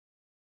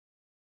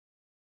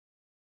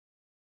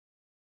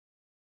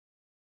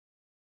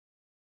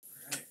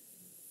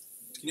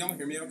Can y'all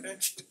hear me okay?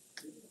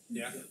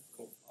 Yeah?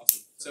 Cool.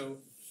 Awesome. So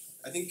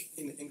I think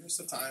in the interest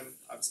of time,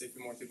 obviously a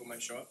few more people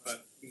might show up,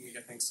 but when we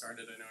get things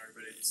started, I know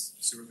everybody's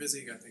super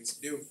busy, got things to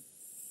do.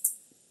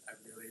 I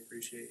really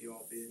appreciate you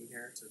all being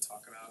here to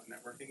talk about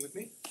networking with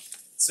me.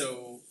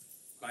 So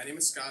my name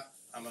is Scott.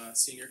 I'm a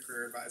senior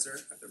career advisor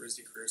at the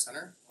RISD Career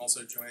Center.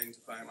 Also joined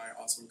by my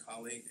awesome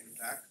colleague in the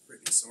back,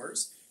 Brittany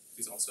Soares,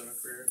 who's also a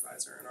career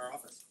advisor in our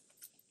office.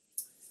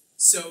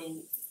 So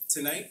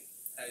tonight,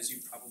 as you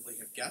probably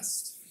have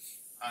guessed,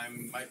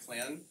 my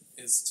plan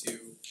is to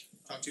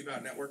talk to you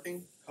about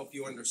networking, help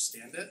you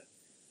understand it.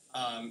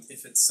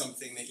 If it's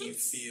something that you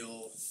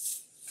feel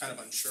kind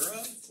of unsure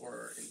of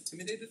or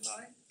intimidated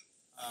by,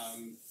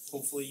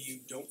 hopefully you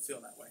don't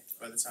feel that way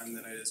by the time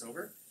the night is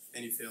over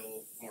and you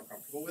feel more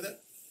comfortable with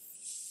it.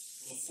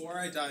 Before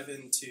I dive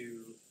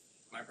into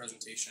my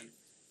presentation,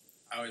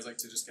 I always like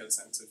to just get a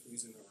sense of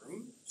who's in the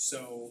room.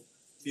 So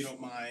if you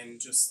don't mind,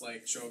 just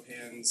like show of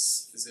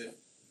hands, is it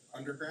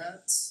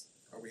undergrads?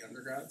 Are we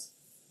undergrads?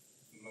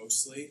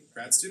 Mostly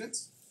grad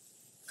students?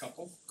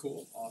 Couple?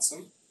 Cool,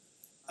 awesome.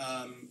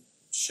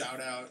 Shout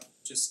out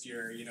just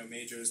your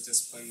majors,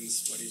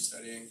 disciplines, what are you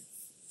studying?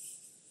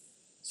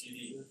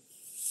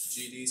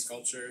 GD,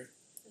 sculpture.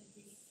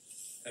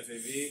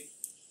 FAV.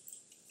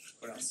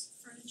 What else?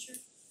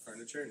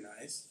 Furniture,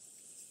 nice.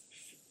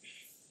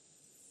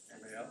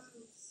 Anybody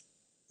else?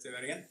 Say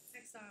that again?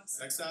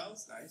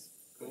 Textiles, nice,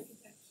 cool.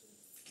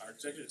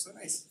 Architecture, so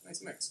nice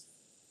mix.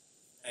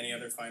 Any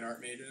other fine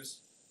art majors?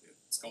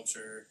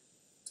 Sculpture,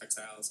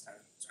 textiles, kind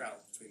of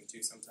straddles between the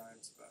two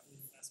sometimes, but.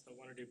 But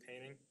want to do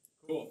painting.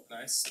 Cool,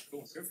 nice,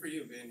 cool. Good for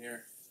you being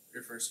here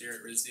your first year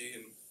at RISD,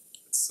 and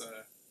it's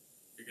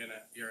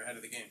you're ahead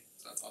of the game,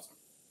 so that's awesome.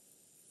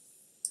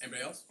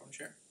 Anybody else want to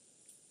share?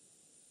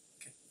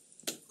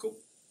 Okay, cool.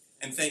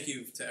 And thank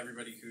you to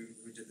everybody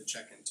who did the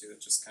check-in too. It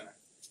just kind of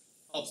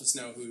helps us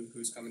know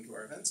who's coming to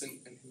our events and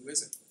who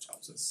isn't, which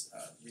helps us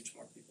reach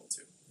more people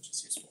too, which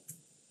is useful.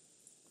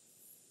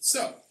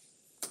 So,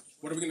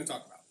 what are we going to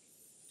talk about?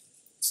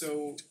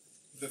 So,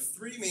 the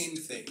three main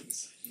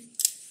things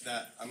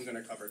that I'm going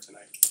to cover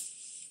tonight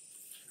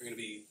are going to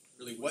be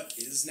really what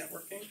is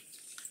networking,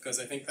 because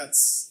I think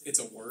it's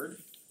a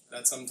word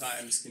that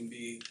sometimes can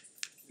be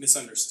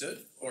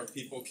misunderstood, or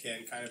people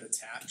can kind of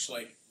attach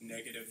like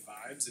negative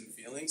vibes and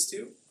feelings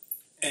to,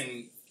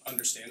 and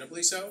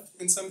understandably so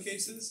in some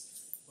cases,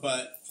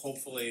 but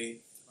hopefully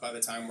by the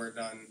time we're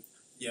done,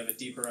 you have a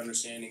deeper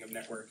understanding of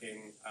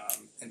networking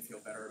and feel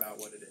better about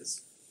what it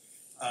is.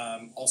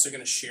 Also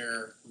going to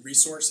share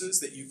resources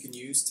that you can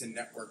use to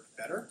network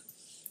better.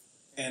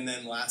 And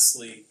then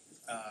lastly,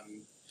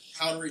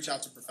 how to reach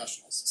out to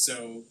professionals.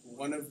 So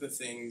one of the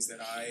things that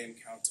I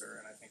encounter,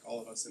 and I think all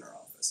of us in our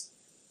office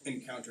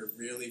encounter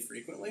really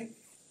frequently,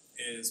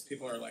 is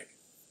people are like,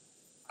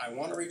 I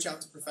want to reach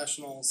out to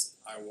professionals,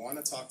 I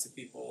want to talk to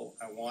people,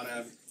 I want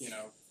to,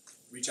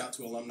 reach out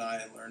to alumni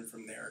and learn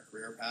from their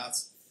career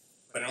paths,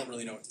 but I don't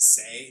really know what to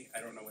say,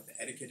 I don't know what the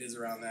etiquette is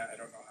around that, I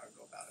don't know how to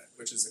go about it,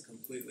 which is a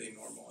completely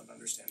normal and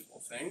understandable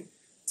thing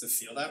to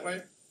feel that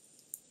way.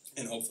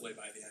 And hopefully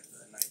by the end of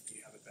the night,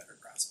 you have a better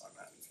grasp on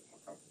that and feel more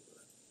comfortable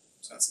with it.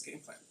 So that's the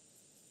game plan.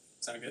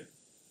 Sound good?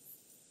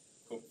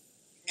 Cool.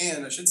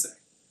 And I should say,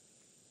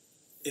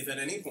 if at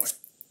any point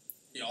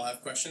y'all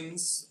have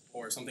questions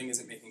or something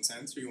isn't making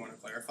sense or you want to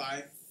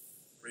clarify,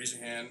 raise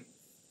your hand,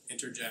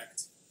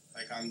 interject.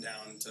 Like I'm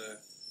down to,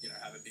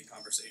 have it be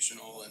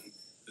conversational, and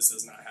this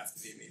does not have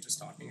to be me just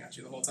talking at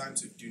you the whole time,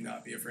 so do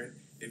not be afraid.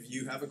 If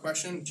you have a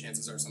question,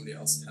 chances are somebody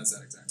else has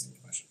that exact same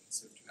question,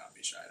 so do not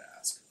be shy to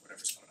ask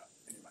whatever's coming up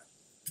in your mind.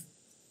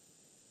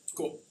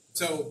 Cool.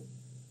 So,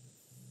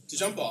 to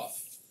jump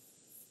off,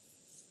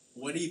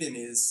 what even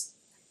is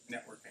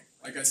networking?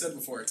 Like I said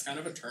before, it's kind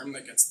of a term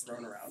that gets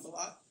thrown around a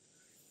lot,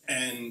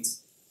 and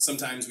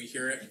sometimes we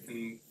hear it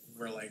and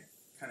we're like,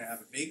 kind of have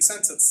a vague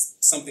sense it's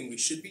something we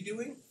should be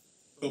doing,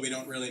 but we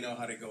don't really know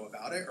how to go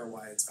about it or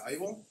why it's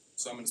valuable.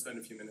 So I'm going to spend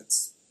a few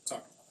minutes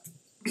talking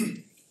about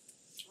it.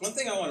 One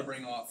thing I want to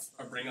bring up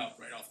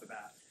right off the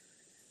bat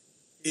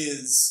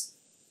is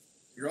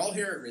you're all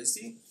here at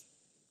RISD,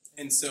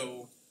 and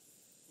so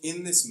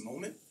in this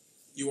moment,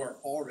 you are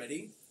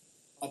already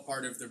a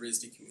part of the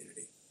RISD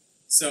community.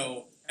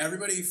 So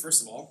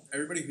first of all,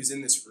 everybody who's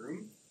in this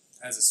room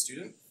as a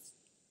student,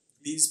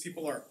 these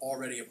people are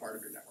already a part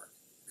of your network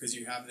because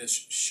you have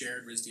this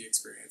shared RISD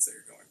experience that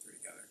you're going through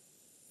together.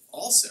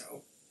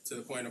 Also, to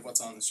the point of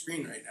what's on the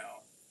screen right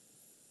now,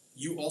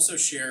 you also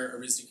share a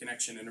RISD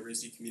connection and a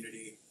RISD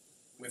community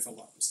with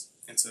alums.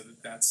 And so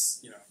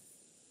that's,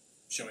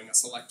 showing a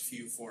select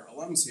few for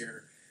alums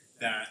here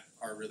that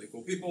are really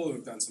cool people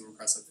who've done some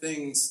impressive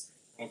things.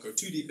 I won't go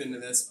too deep into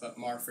this, but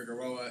Mar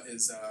Figueroa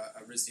is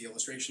a RISD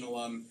illustration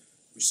alum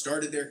who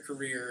started their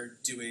career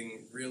doing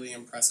really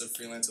impressive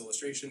freelance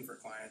illustration for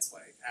clients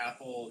like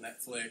Apple,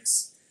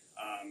 Netflix,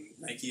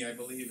 Nike, I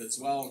believe, as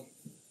well.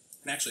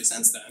 And actually,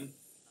 since then,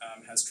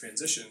 has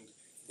transitioned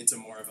into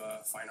more of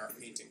a fine art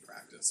painting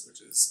practice,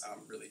 which is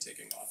really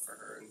taking off for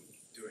her and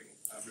doing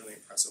really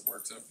impressive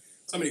work. So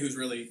somebody who's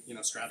really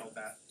straddled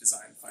that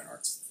design fine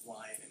arts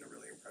line in a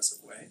really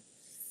impressive way.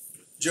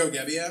 Joe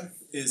Gebbia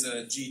is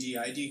a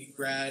GDID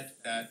grad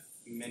that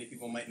many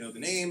people might know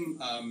the name,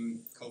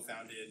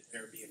 co-founded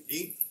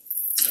Airbnb.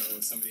 So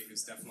somebody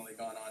who's definitely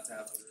gone on to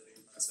have a really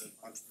impressive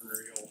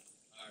entrepreneurial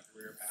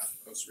career path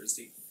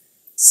post-RISD.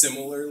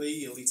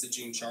 Similarly, Yalitza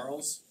Jean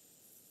Charles,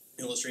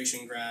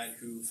 illustration grad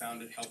who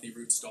founded Healthy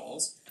Roots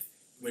Dolls,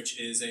 which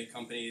is a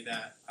company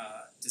that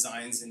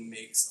designs and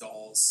makes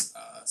dolls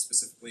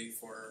specifically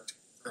for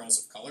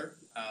girls of color.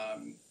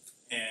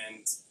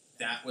 And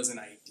that was an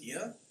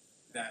idea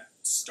that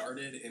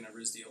started in a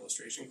RISD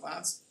illustration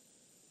class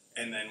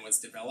and then was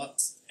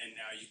developed, and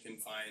now you can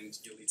find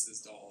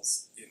Yalitza's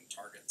dolls in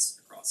Targets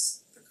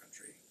across the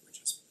country, which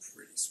is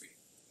pretty sweet.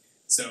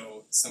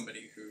 So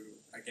somebody who,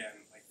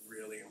 again, like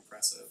really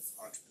impressive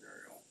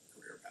entrepreneurial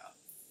career path.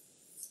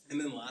 And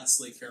then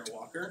lastly, Kara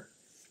Walker,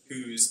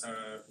 who's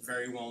a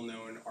very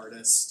well-known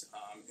artist,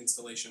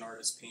 installation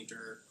artist,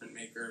 painter,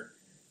 printmaker,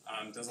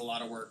 does a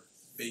lot of work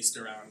based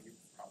around, you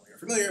probably are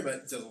familiar,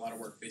 but does a lot of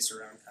work based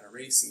around kind of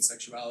race and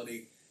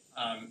sexuality,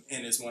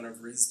 and is one of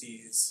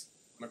RISD's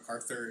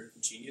MacArthur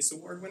Genius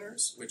Award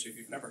winners, which if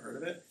you've never heard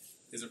of it,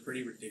 is a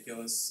pretty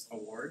ridiculous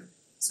award.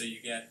 So you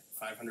get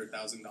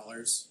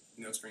 $500,000,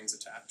 no strings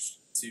attached,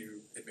 to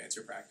advance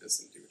your practice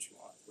and do what you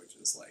want, which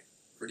is like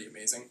pretty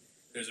amazing.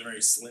 There's a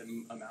very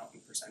slim amount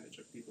and percentage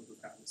of people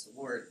who've gotten this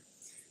award.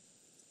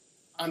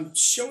 I'm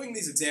showing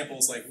these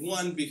examples, like,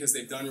 one, because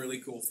they've done really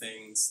cool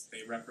things.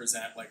 They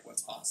represent like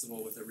what's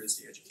possible with a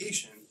RISD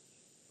education,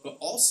 but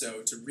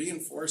also to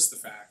reinforce the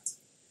fact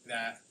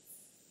that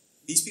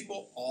these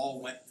people all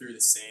went through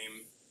the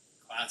same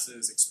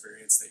classes,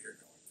 experience that you're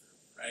going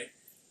through, right?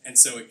 And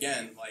so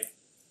again, like,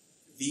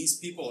 these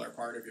people are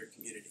part of your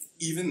community.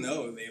 Even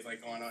though they've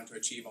like gone on to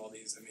achieve all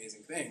these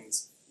amazing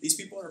things, these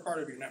people are a part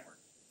of your network,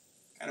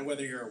 kind of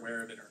whether you're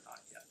aware of it or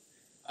not yet.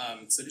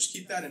 So just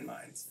keep that in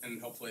mind,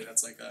 and hopefully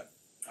that's like a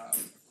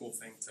cool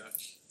thing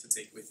to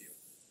take with you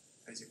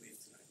as you leave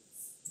tonight.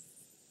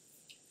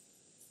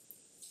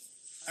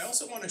 I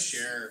also want to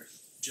share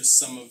just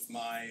some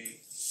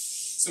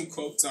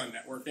quotes on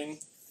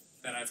networking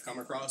that I've come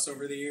across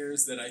over the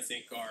years that I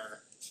think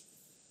are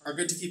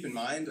good to keep in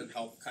mind and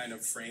help kind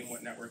of frame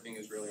what networking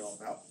is really all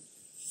about.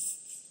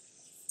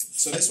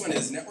 So this one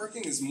is,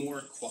 networking is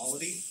more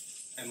quality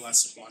and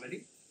less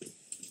quantity.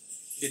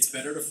 It's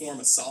better to form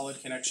a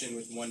solid connection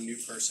with one new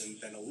person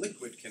than a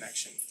liquid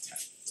connection with 10.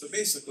 So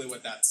basically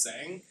what that's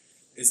saying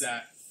is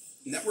that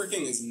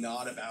networking is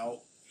not about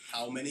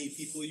how many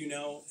people you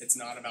know. It's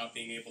not about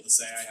being able to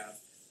say, I have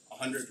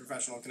 100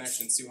 professional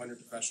connections, 200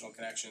 professional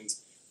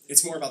connections.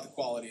 It's more about the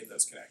quality of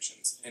those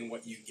connections and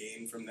what you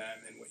gain from them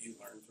and what you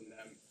learn from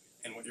them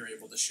and what you're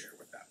able to share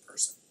with that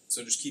person.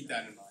 So just keep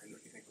that in mind when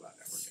you think about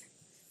networking.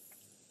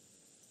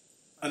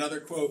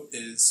 Another quote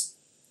is,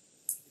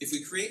 if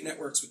we create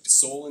networks with the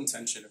sole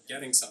intention of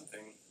getting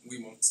something,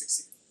 we won't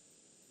succeed.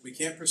 We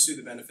can't pursue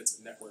the benefits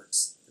of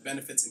networks. The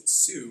benefits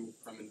ensue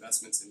from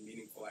investments in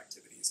meaningful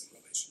activities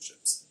and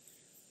relationships.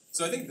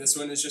 So I think this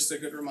one is just a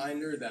good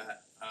reminder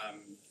that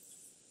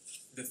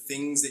the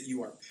things that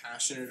you are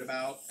passionate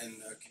about and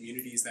the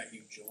communities that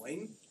you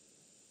join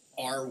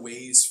are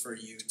ways for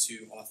you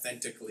to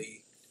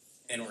authentically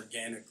and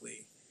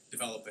organically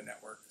develop a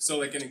network. So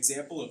like an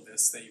example of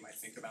this that you might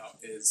think about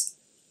is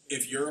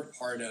if you're a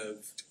part of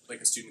like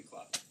a student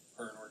club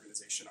or an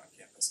organization on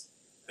campus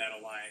that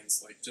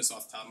aligns, like just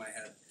off the top of my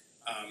head,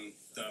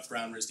 the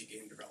Brown RISD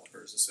Game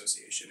Developers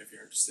Association, if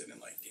you're interested in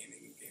like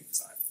gaming and game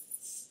design.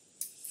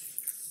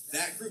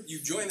 That group, you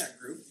join that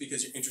group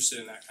because you're interested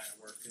in that kind of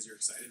work, because you're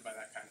excited by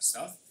that kind of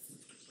stuff.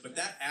 But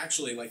that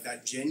actually, like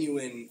that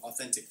genuine,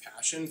 authentic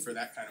passion for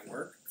that kind of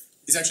work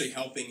is actually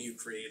helping you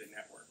create a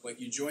network.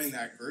 Like you join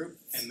that group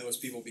and those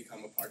people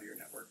become a part of your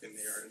network, and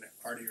they are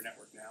a part of your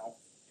network now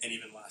and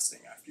even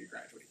lasting after you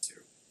graduate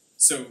too.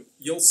 So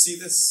you'll see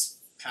this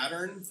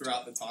pattern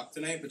throughout the talk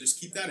tonight, but just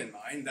keep that in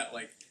mind that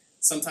like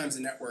sometimes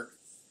a network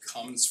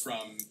comes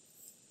from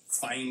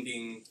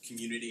finding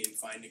community and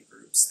finding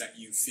groups that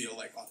you feel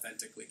like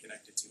authentically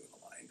connected to and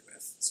aligned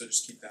with. So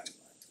just keep that in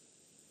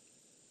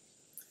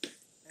mind.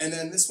 And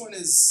then this one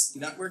is,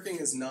 networking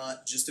is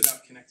not just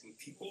about connecting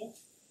people,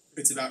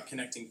 it's about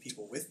connecting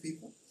people,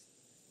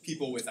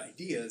 people with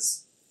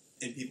ideas,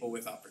 and people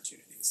with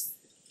opportunities.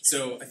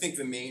 So I think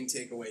the main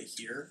takeaway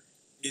here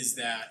is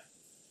that,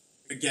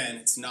 again,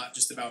 it's not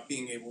just about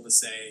being able to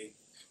say,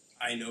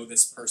 I know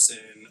this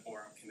person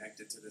or I'm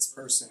connected to this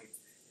person.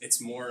 It's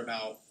more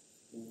about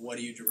what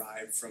do you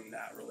derive from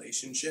that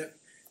relationship?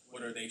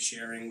 What are they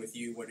sharing with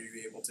you? What are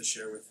you able to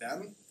share with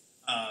them?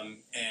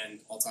 And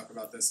I'll talk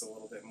about this a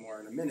little bit more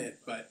in a minute,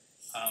 but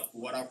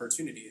what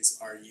opportunities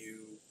are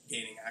you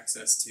gaining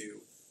access to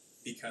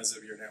because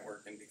of your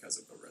network and because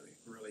of the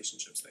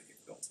relationships that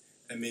you've built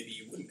that maybe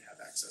you wouldn't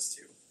have access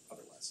to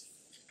otherwise?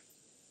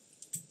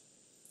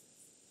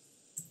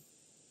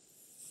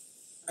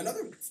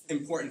 Another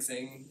important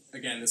thing,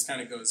 again, this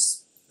kind of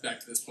goes back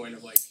to this point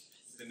of like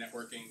the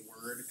networking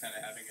word kind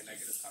of having a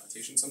negative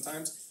connotation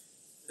sometimes.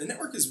 The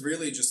network is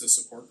really just a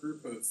support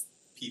group of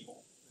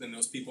people. Then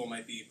those people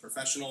might be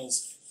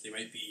professionals, they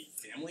might be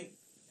family,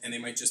 and they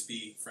might just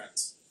be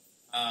friends.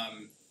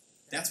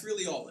 That's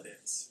really all it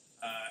is.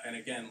 And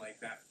again, like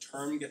that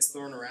term gets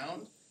thrown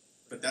around,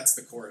 but that's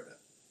the core of it.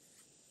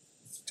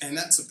 And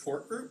that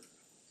support group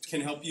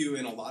can help you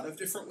in a lot of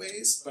different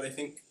ways, but I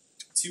think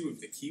two of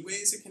the key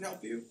ways it can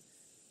help you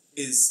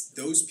is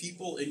those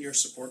people in your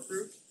support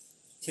group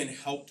can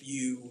help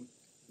you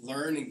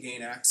learn and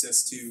gain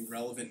access to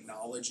relevant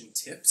knowledge and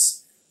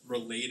tips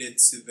related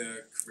to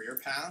the career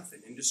path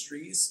and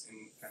industries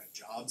and kind of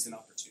jobs and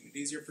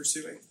opportunities you're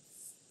pursuing.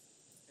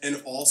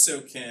 And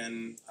also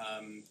can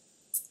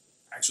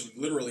actually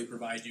literally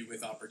provide you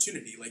with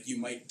opportunity. Like you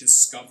might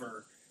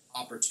discover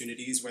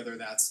opportunities, whether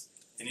that's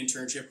an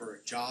internship or a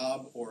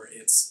job, or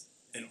it's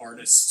an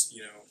artist's,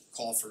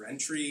 call for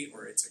entry,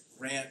 or it's a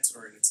grant,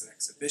 or it's an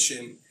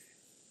exhibition.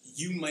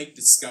 You might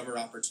discover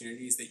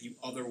opportunities that you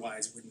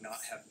otherwise would not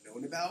have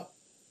known about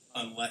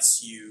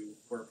unless you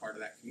were a part of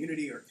that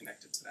community or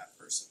connected to that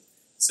person.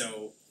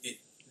 So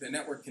the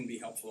network can be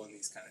helpful in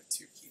these kind of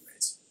two key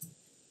ways.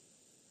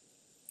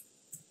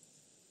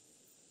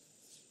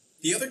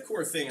 The other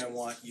core thing I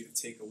want you to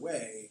take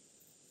away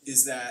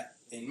is that,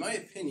 in my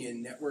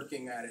opinion,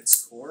 networking at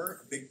its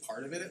core, a big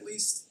part of it at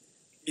least,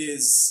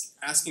 is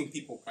asking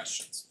people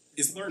questions,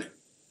 is learning.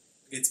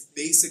 It's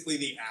basically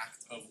the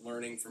act of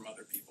learning from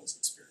other people's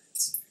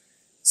experience.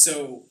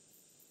 So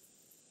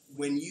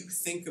when you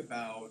think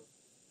about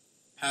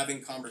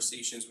having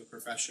conversations with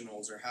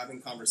professionals or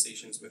having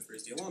conversations with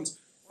RISD alums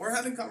or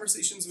having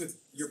conversations with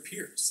your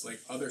peers,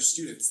 like other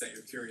students that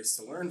you're curious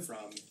to learn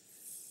from,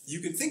 you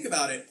can think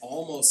about it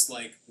almost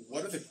like,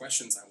 what are the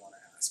questions I want to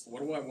ask?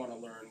 What do I want to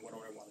learn? What do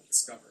I want to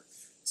discover?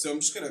 So I'm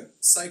just going to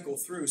cycle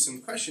through some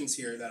questions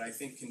here that I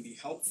think can be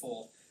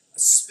helpful,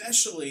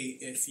 especially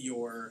if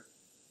you're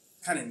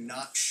kind of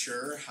not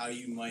sure how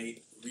you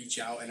might reach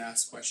out and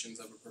ask questions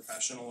of a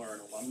professional or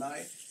an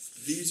alumni.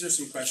 These are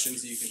some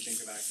questions that you can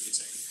think about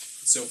using.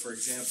 So for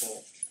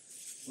example,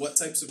 what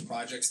types of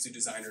projects do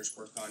designers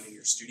work on in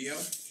your studio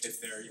if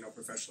they're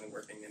professionally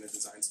working in a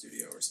design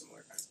studio or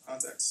similar kinds of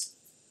contexts?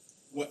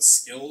 What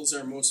skills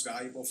are most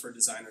valuable for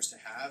designers to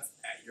have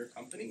at your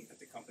company, at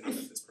the company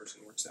that this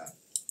person works at?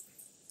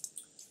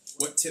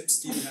 What tips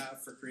do you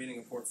have for creating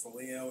a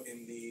portfolio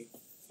in the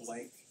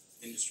blank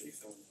industry,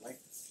 fill in the blank?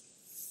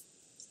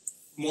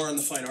 More on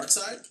the fine art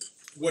side,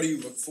 what do you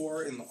look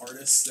for in the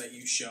artists that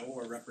you show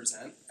or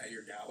represent at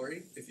your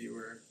gallery if you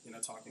were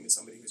talking to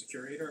somebody who's a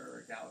curator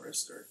or a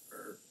gallerist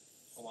or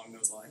along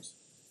those lines?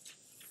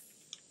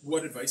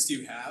 What advice do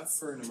you have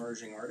for an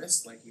emerging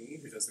artist like me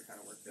who does the kind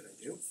of work that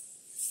I do?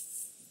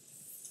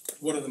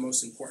 What are the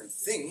most important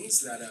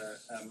things that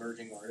an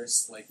emerging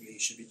artist like me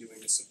should be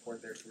doing to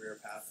support their career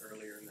path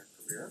earlier in their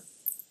career?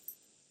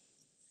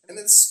 And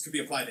this could be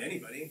applied to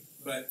anybody,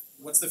 but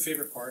what's the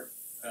favorite part,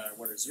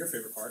 what is your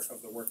favorite part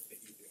of the work that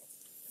you do?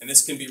 And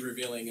this can be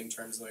revealing in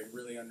terms of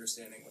really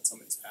understanding what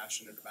somebody's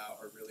passionate about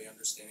or really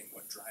understanding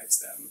what drives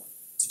them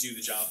to do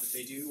the job that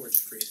they do or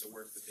to create the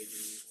work that they do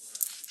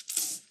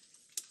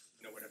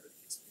or whatever the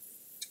case may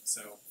be.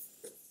 So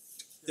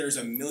there's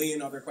a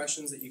million other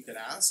questions that you could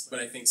ask, but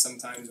I think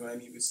sometimes when I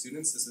meet with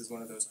students, this is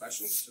one of those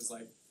questions, which is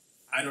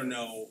I don't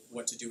know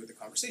what to do with the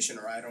conversation,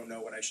 or I don't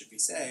know what I should be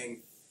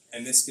saying,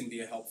 and this can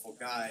be a helpful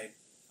guide.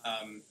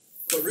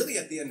 But really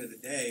at the end of the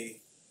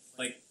day,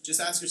 just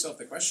ask yourself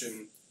the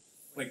question,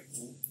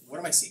 what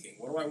am I seeking?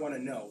 What do I want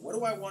to know? What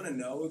do I want to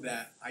know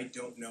that I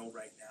don't know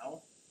right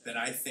now, that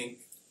I think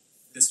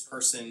this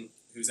person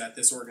who's at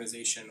this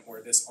organization or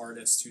this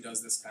artist who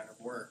does this kind of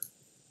work,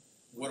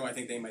 what do I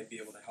think they might be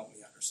able to help me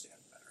understand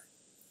better?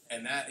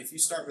 And that, if you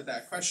start with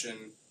that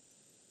question,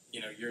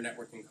 your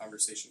networking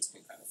conversations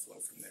can kind of flow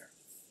from there.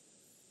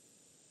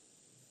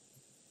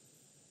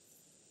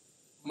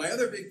 My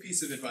other big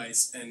piece of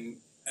advice, and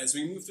as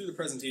we move through the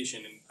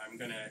presentation, and I'm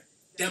going to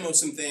demo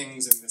some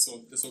things, and this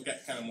will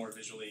get kind of more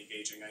visually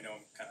engaging. I know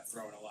I'm kind of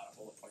throwing a lot of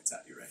bullet points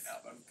at you right now,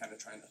 but I'm kind of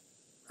trying to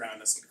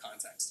ground us in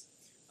context.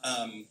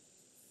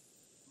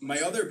 My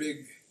other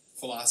big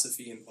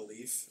philosophy and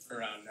belief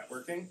around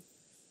networking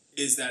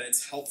is that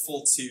it's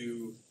helpful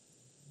to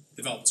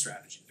develop a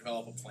strategy,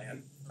 develop a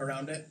plan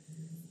around it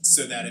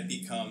so that it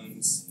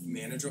becomes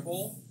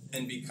manageable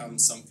and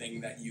becomes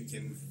something that you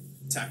can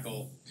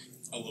tackle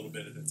a little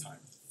bit at a time,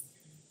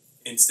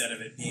 instead of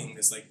it being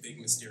this big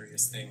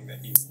mysterious thing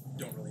that you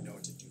don't really know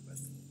what to do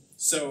with.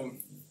 So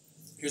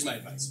here's my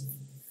advice.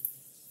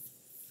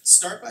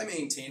 Start by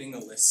maintaining a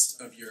list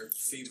of your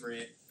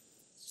favorite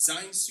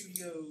design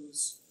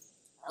studios,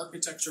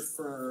 architecture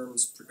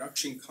firms,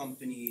 production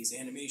companies,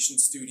 animation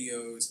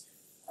studios,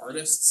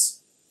 artists,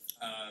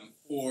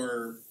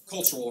 or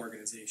cultural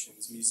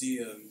organizations,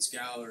 museums,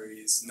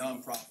 galleries,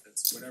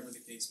 nonprofits, whatever the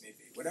case may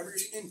be, whatever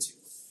you're into.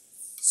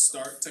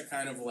 Start to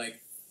kind of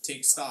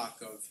take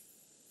stock of,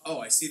 oh,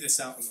 I see this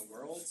out in the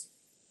world,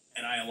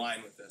 and I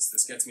align with this.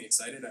 This gets me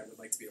excited. I would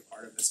like to be a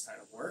part of this kind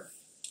of work.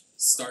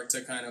 Start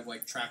to kind of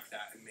track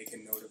that and make a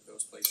note of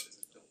those places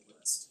and build a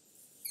list.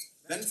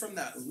 Then from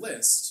that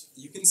list,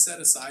 you can set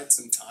aside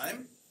some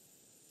time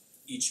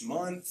each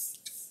month,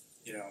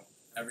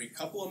 every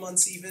couple of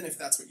months even, if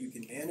that's what you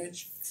can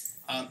manage,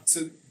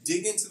 to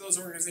dig into those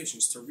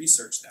organizations, to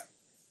research them,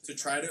 to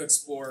try to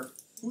explore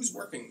who's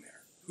working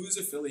there, who's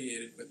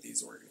affiliated with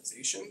these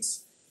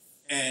organizations,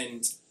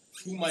 and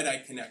who might I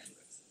connect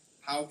with?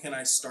 How can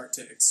I start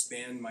to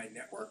expand my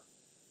network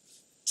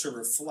to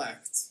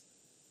reflect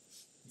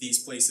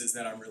these places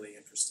that I'm really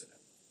interested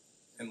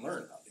in and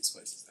learn about these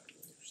places that I'm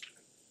really interested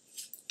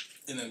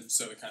in? And then,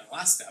 so the kind of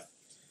last step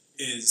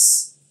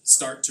is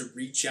start to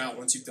reach out,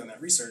 once you've done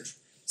that research,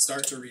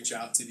 start to reach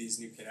out to these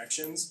new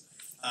connections,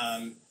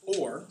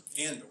 or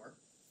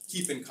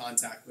keep in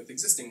contact with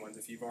existing ones.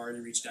 If you've already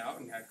reached out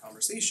and had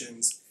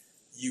conversations,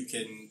 you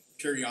can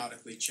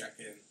periodically check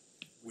in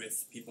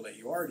with people that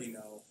you already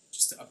know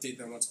just to update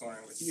them what's going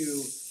on with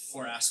you,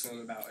 or ask them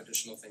about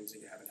additional things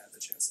that you haven't had the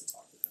chance to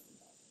talk with them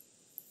about.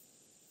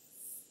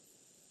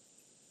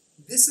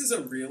 This is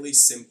a really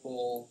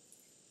simple,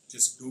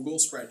 just Google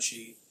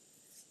spreadsheet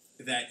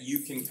that you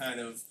can kind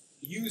of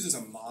use as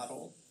a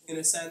model, in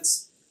a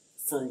sense,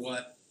 for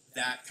what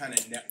that kind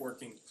of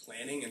networking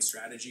planning and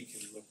strategy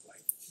can look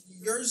like.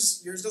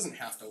 Yours doesn't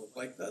have to look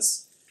like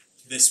this.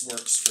 This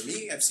works for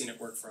me. I've seen it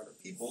work for other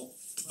people.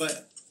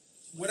 But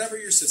whatever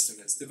your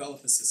system is,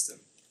 develop a system.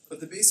 But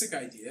the basic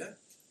idea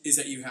is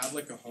that you have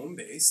like a home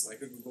base,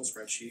 like a Google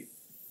spreadsheet,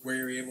 where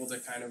you're able to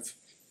kind of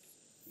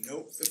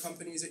note the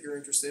companies that you're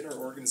interested in or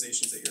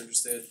organizations that you're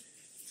interested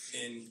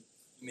in,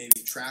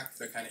 maybe track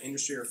the kind of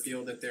industry or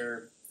field that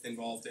they're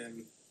involved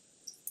in.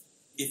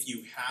 If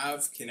you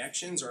have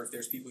connections or if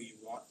there's people you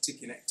want to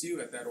connect to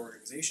at that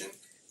organization,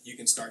 you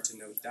can start to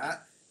note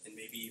that. And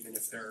maybe even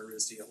if they're a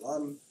RISD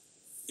alum,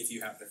 if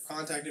you have their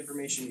contact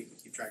information, you can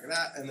keep track of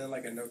that. And then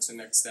like a notes and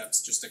next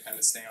steps just to kind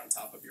of stay on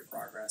top of your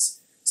progress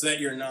so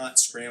that you're not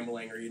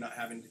scrambling or you're not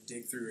having to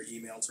dig through your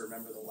email to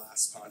remember the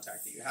last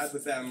contact that you had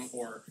with them,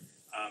 or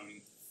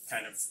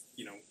kind of,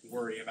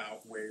 worry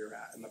about where you're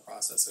at in the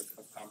process of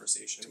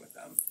conversation with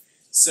them.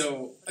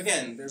 So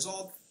again, there's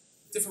all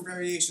different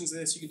variations of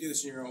this. You can do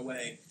this in your own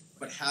way,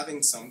 but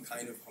having some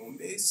kind of home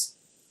base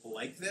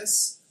like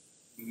this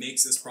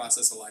makes this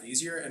process a lot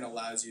easier and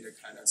allows you to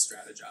kind of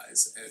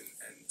strategize and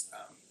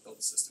build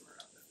a system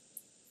around it.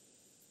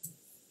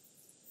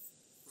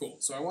 Cool.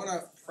 So I want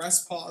to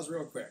press pause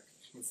real quick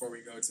before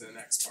we go to the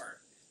next part.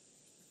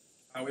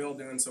 How are we all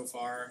doing so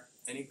far?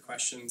 Any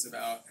questions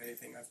about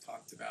anything I've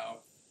talked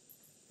about?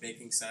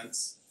 Making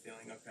sense?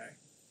 Feeling okay?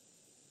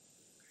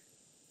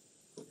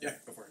 Cool. Yeah,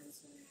 go for it. The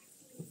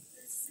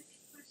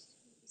second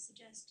question you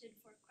suggested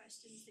for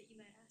questions that you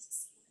might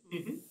ask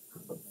Mm-hmm.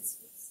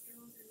 was with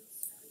skills and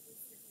strategies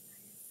for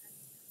design and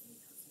strategy.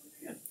 I was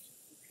wondering, Yeah.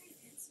 what kind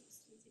of answers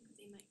do you think that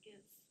they might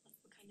give? Like,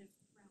 what kind of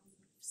round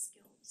of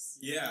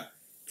skills? Yeah,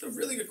 it's a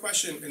really good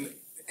question. And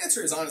the answer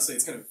is honestly,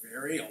 it's going to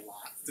vary a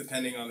lot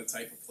depending on the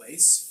type of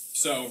place.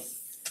 So,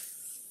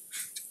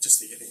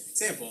 just to give you an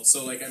example,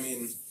 so like, I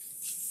don't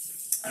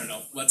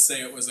know, let's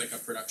say it was like a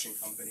production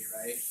company,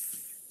 right?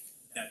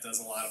 That does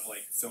a lot of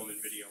like film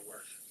and video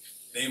work.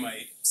 They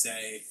might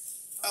say,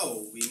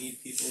 oh, we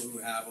need people who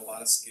have a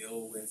lot of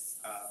skill with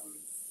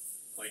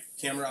like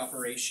camera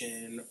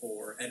operation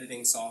or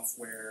editing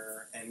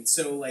software. And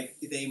so like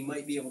they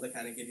might be able to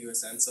kind of give you a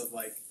sense of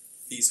like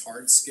these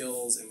hard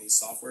skills and these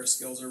software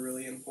skills are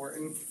really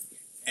important,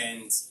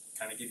 and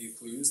kind of give you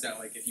clues that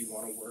like if you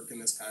want to work in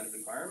this kind of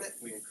environment,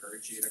 we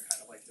encourage you to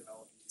kind of like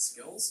develop these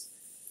skills.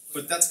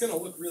 But that's going to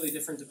look really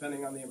different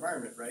depending on the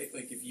environment, right?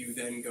 Like if you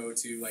then go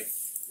to like,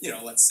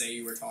 let's say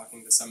you were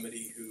talking to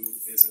somebody who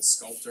is a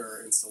sculptor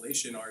or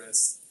installation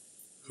artist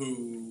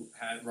who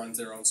runs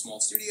their own small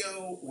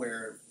studio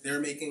where they're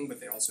making, but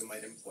they also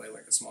might employ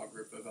like a small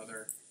group of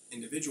other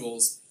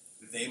individuals.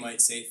 They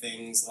might say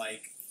things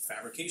like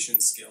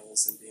fabrication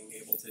skills and being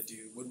able to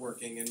do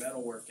woodworking and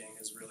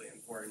metalworking is really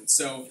important.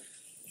 So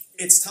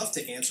it's tough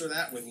to answer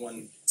that with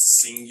one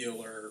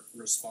singular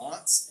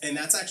response. And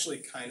that's actually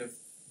kind of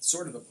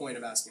sort of the point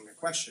of asking the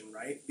question,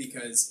 right?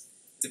 Because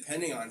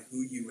depending on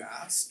who you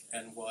ask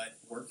and what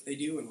work they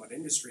do and what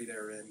industry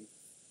they're in,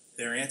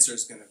 their answer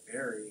is going to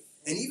vary.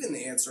 And even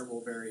the answer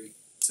will vary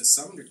to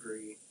some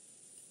degree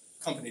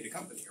company to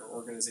company or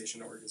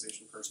organization to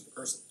organization, person to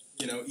person,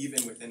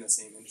 even within the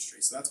same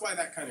industry. So that's why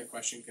that kind of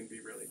question can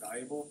be really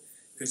valuable,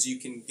 because you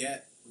can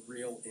get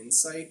real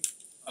insight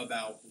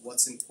about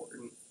what's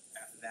important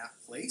at that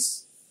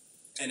place.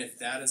 And if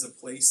that is a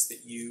place that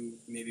you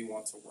maybe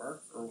want to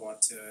work or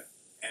want to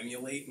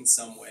emulate in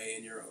some way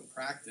in your own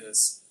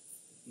practice,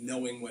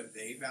 knowing what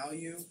they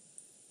value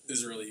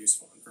is really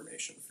useful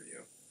information for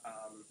you.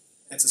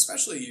 It's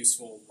especially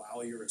useful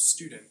while you're a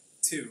student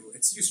too.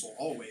 It's useful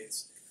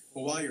always,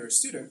 but while you're a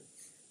student,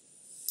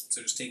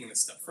 so just taking this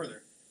step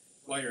further,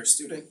 while you're a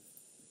student,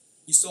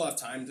 you still have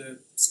time to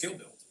skill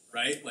build,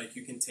 right? Like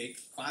you can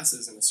take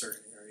classes in a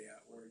certain area,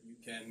 or you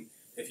can,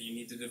 if you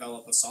need to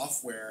develop a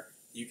software,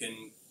 you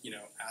can,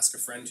 ask a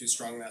friend who's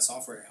strong in that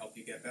software to help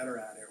you get better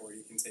at it, or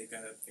you can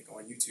go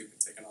on YouTube and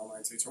take an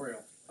online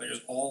tutorial. Like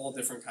there's all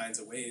different kinds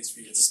of ways for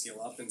you to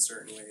skill up in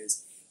certain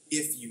ways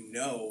if you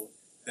know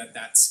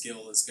that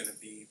skill is going to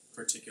be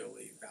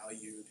particularly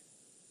valued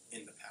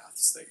in the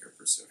paths that you're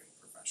pursuing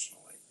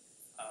professionally.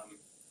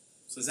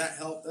 So does that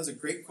help? That's a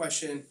great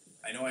question.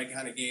 I know I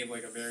kind of gave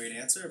like a varied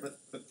answer,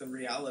 but the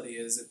reality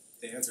is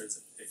the answer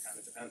is it kind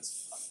of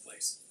depends on the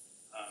place,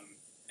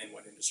 and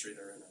what industry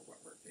they're in or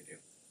what work they do.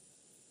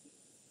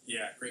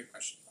 Yeah, great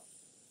question.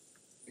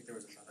 I think there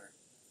was another,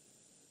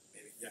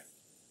 maybe, yeah.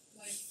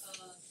 Like if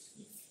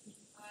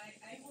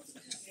I want to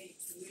have a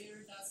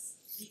career that's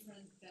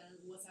different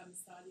than what I'm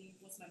studying,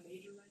 what's my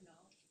major right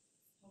now,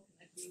 how can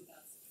I build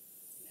that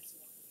next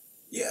one?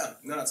 Yeah,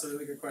 no, that's a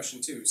really good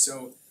question too.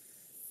 So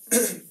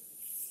the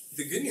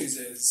good news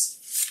is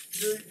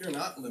you're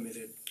not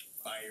limited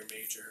by your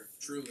major,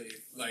 truly.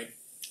 Like,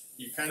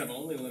 you're kind of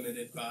only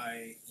limited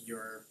by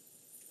your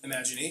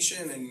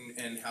imagination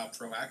and how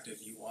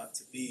proactive you want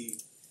to be.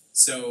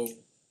 So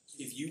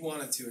if you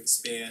wanted to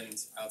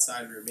expand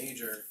outside of your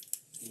major,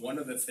 one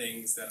of the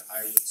things that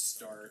I would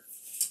start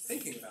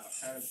thinking about,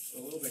 kind of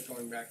a little bit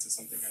going back to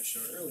something I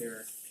showed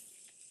earlier,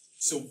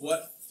 so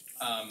what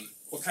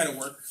kind of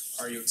work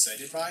are you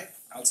excited by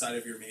outside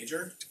of your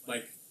major?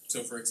 Like,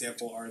 so for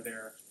example, are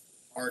there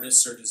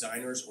artists or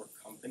designers or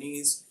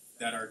companies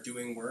that are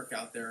doing work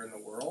out there in the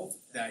world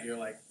that you're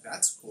like,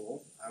 that's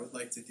cool, I would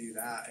like to do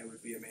that, it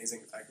would be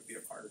amazing if I could be a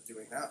part of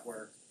doing that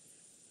work.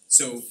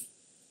 So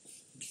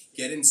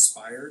get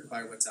inspired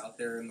by what's out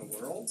there in the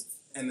world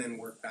and then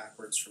work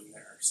backwards from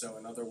there. So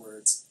in other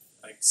words,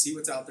 like, see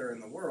what's out there in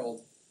the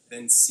world,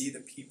 then see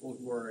the people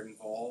who are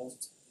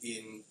involved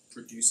in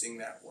producing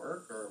that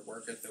work or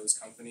work at those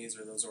companies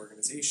or those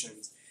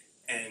organizations,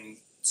 and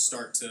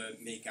start to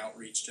make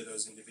outreach to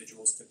those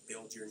individuals to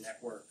build your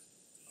network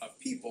of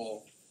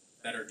people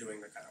that are doing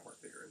the kind of work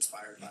that you're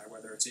inspired by,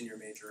 whether it's in your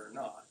major or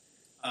not.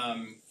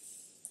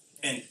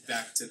 And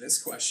back to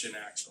this question,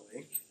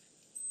 actually,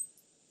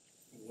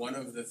 one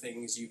of the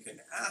things you can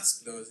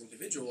ask those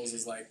individuals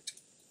is like,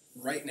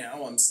 right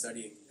now I'm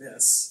studying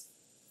this,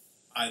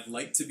 I'd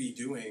like to be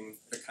doing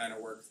the kind of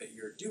work that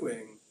you're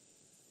doing.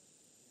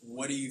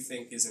 What do you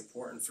think is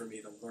important for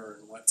me to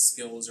learn? What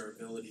skills or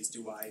abilities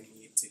do I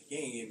need to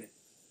gain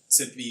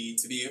to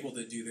be able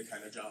to do the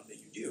kind of job that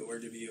you do, or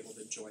to be able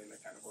to join the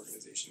kind of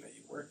organization that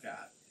you work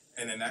at?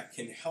 And then that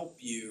can help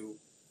you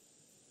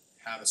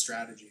have a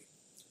strategy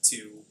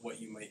to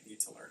what you might need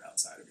to learn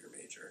outside of your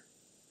major,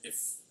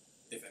 if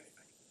anything.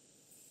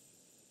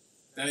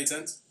 That make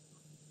sense?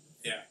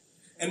 Yeah.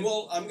 And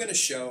I'm going to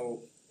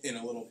show in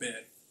a little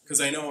bit, because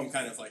I know I'm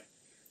kind of like,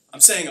 I'm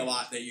saying a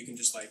lot that you can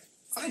just like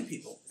find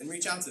people and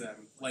reach out to them.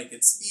 Like,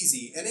 it's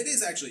easy, and it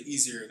is actually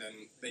easier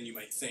than you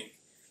might think.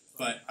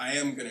 But I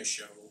am going to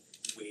show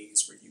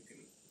ways where you can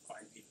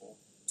find people,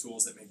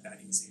 tools that make that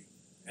easy,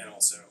 and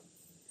also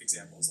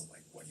examples of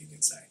like what you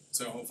can say.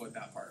 So hopefully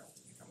that part will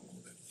become a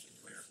little bit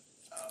clearer.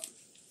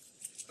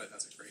 But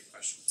that's a great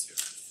question too.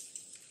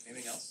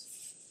 Anything else?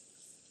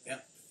 Yeah.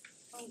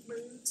 When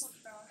you talk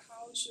about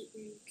how should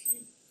we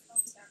keep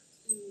contact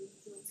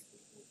with those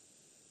people?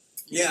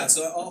 Yeah,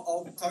 so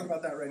I'll talk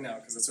about that right now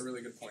because that's a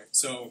really good point.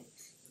 So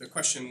the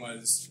question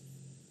was,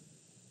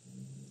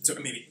 so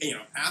maybe,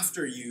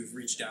 after you've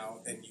reached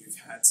out and you've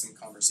had some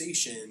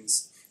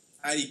conversations,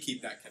 how do you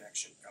keep that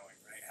connection going,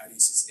 right? How do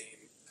you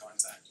sustain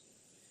contact?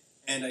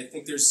 And I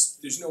think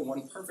there's no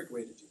one perfect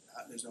way to do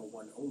that. There's no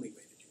one only way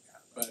to do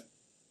that. But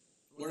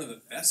one of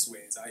the best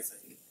ways, I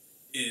think,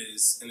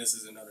 is, and this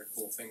is another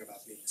cool thing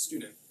about being a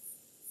student,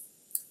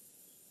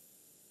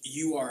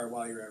 you are,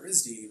 while you're at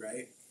RISD,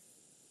 right,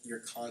 you're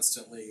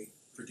constantly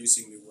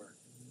producing new work.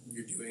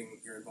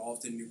 You're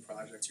involved in new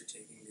projects, you're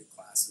taking new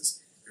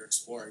classes, you're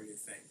exploring new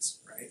things,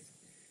 right?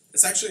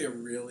 It's actually a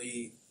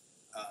really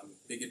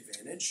big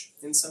advantage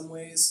in some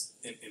ways,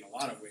 in a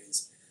lot of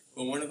ways.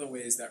 But one of the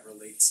ways that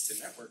relates to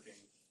networking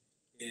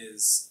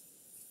is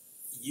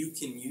you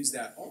can use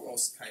that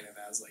almost kind of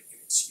as like an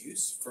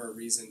excuse for a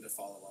reason to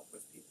follow up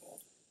with people.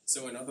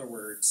 So in other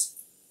words,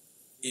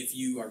 if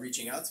you are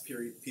reaching out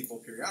to people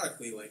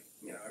periodically, like,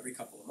 every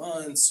couple of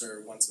months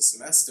or once a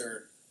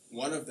semester,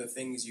 one of the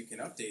things you can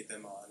update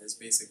them on is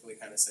basically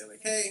kind of say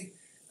like, hey,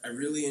 I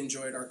really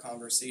enjoyed our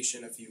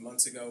conversation a few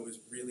months ago. It was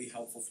really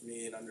helpful for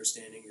me in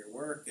understanding your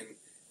work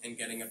and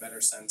getting a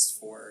better sense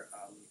for,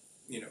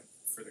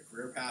 for the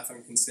career path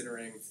I'm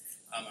considering.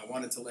 I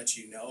wanted to let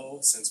you know,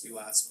 since we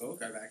last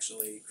spoke, I've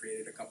actually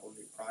created a couple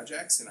new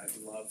projects, and I'd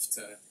love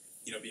to,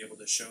 be able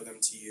to show them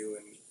to you.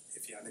 And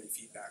if you have any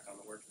feedback on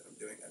the work that I'm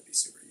doing, that'd be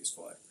super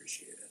useful. I'd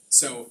appreciate it.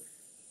 So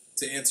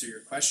to answer your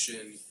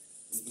question,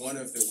 one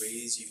of the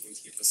ways you can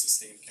keep a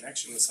sustained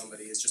connection with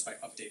somebody is just by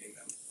updating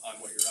them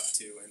on what you're up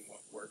to and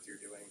what work you're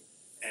doing,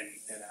 and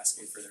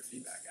asking for their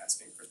feedback,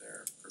 asking for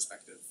their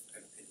perspective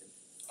and opinion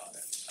on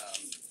it.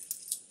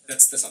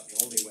 That's not the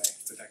only way,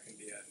 but that can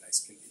be a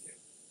nice, convenient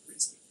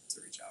reason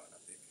to reach out and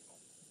update people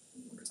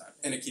over time.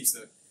 And it keeps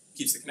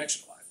the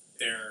connection alive.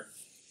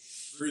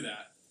 Through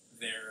that,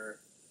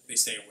 they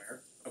stay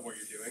aware of what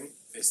you're doing,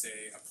 they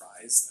stay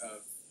apprised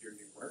of your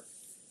new work,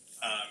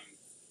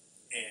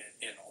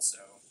 and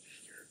also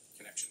your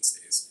connection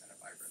stays kind of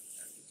vibrant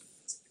and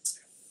doesn't get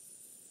stale.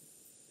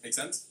 Make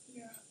sense?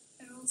 Yeah,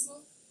 and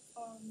also,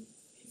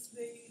 if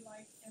they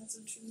like answer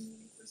too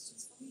many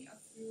questions for me, I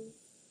feel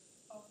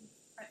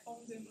I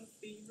owe them a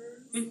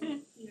favor. So,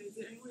 yeah, is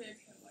there any way I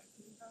can like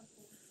do that?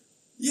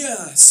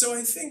 Yeah, so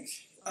I think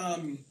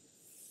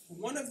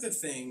one of the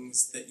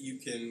things that you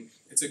can,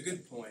 it's a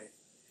good point.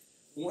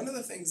 One of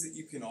the things that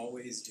you can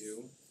always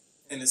do,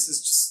 and this is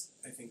just,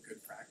 I think,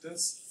 good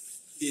practice,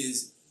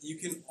 is you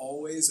can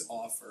always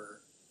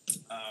offer,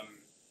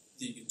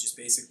 you can just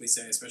basically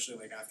say, especially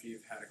like after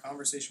you've had a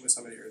conversation with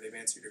somebody or they've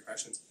answered your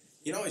questions,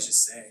 you can always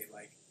just say,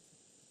 like,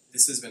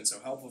 this has been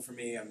so helpful for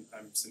me, I'm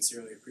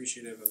sincerely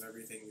appreciative of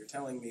everything you're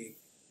telling me.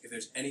 If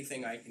there's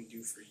anything I can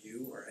do for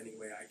you or any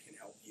way I can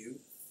help you,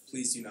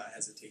 please do not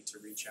hesitate to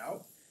reach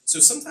out. So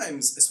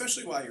sometimes,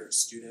 especially while you're a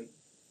student,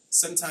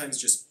 sometimes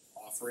just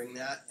offering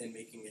that and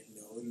making it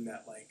known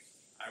that, like,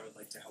 I would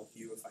like to help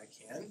you if I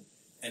can,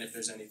 and if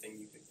there's anything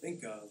you can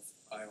think of,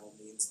 by all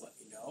means, let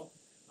me know.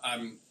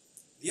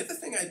 The other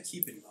thing I'd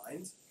keep in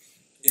mind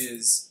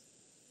is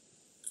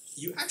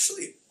you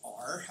actually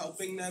are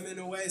helping them in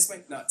a way. This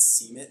might not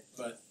seem it,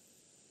 but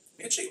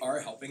you actually are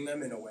helping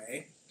them in a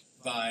way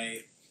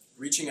by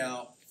reaching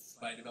out,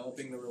 by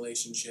developing the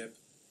relationship,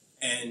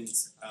 and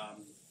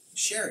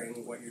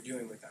sharing what you're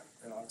doing with them.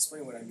 And I'll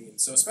explain what I mean.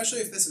 So especially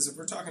if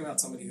we're talking about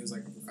somebody who's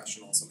like a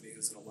professional, somebody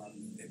who's an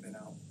alum, they've been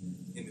out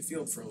in the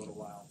field for a little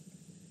while,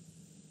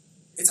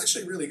 it's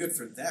actually really good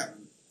for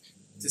them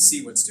to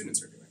see what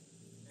students are doing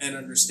and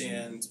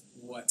understand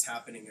what's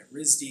happening at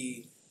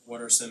RISD,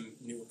 what are some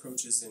new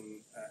approaches in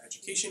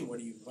education, what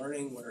are you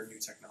learning, what are new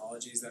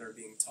technologies that are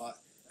being taught.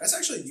 That's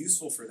actually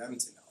useful for them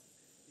to know,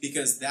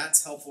 because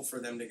that's helpful for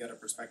them to get a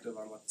perspective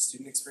on what the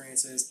student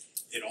experience is.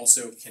 It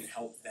also can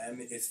help them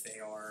if they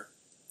are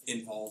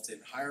involved in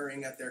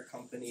hiring at their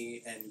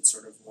company and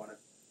sort of want to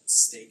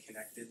stay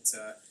connected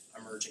to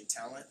emerging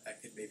talent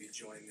that could maybe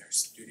join their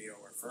studio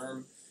or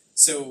firm.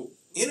 So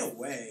in a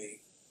way,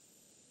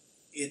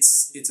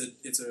 it's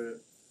a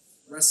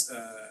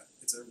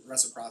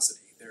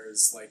reciprocity.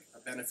 There's like a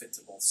benefit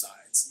to both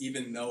sides,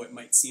 even though it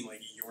might seem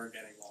like you're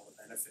getting all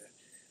the benefit.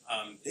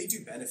 They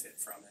do benefit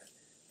from it,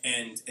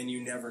 and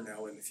you never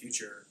know in the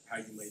future how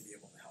you may be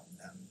able to help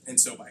them. And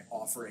so by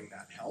offering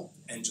that help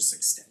and just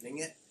extending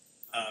it,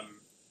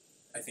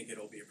 I think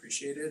it'll be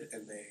appreciated,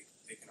 and they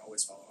can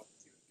always follow up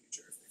with you in the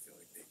future if they feel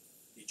like they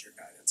need your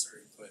guidance or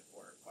input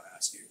or want to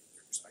ask you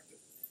your perspective.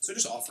 So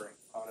just offering,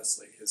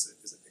 honestly, is a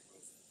big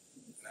move,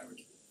 and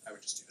I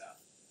would just do that.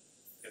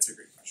 That's a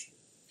great question.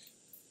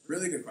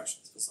 Really good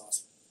questions. This is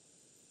awesome.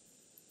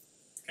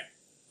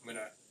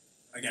 Okay,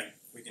 again,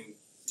 we can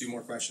do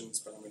more questions,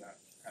 but I'm gonna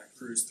kind of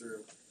cruise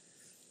through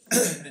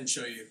and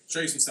show you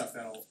some stuff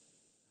that'll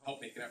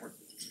help make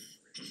networking easier.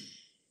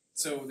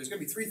 So there's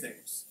gonna be three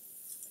things.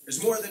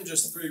 There's more than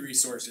just 3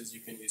 resources you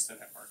can use to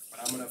network,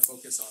 but I'm gonna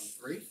focus on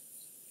 3.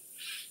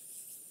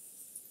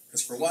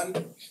 Because for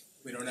 1,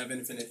 we don't have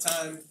infinite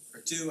time.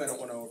 For 2, I don't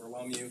want to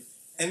overwhelm you.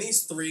 And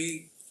these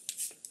 3,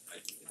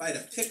 if I had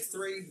to pick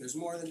 3, there's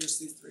more than just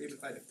these 3, but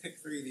if I had to pick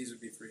 3, these would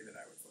be 3 that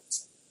I would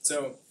focus on.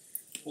 So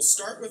we'll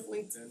start with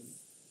LinkedIn.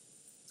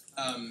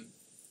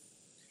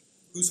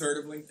 Who's heard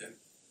of LinkedIn?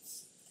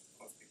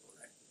 Most people,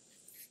 right?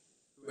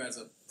 Who has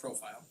a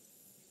profile?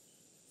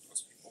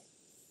 Most people.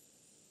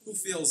 Who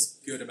feels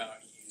good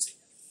about using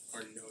it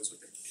or knows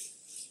what they're doing?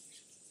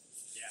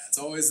 Yeah, it's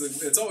always the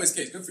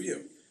case. Good for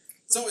you.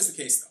 It's always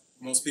the case though.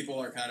 Most people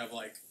are kind of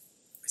like,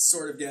 I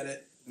sort of get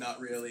it,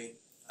 not really.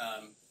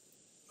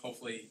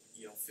 Hopefully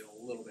you'll feel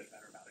a little bit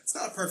better about it. It's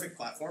not a perfect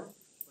platform,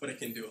 but it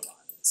can do a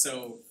lot.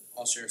 So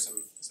I'll share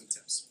some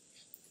tips.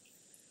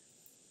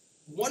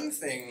 One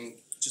thing,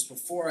 just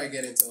before I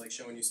get into like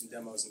showing you some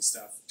demos and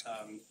stuff,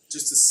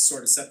 just to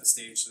sort of set the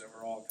stage so that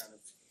we're all kind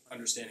of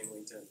understanding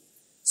LinkedIn.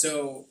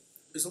 So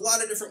there's a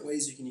lot of different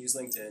ways you can use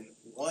LinkedIn.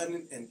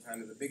 One, and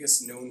kind of the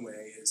biggest known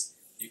way, is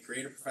you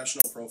create a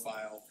professional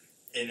profile,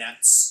 and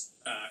that's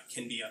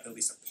can be at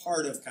least a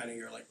part of kind of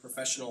your like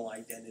professional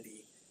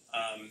identity,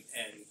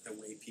 and the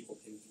way people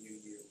can view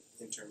you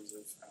in terms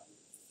of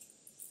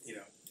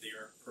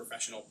your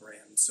professional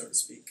brand, so to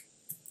speak,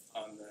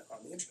 on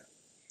the internet.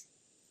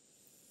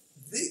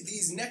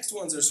 These next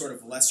ones are sort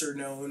of lesser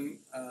known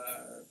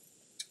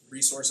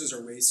resources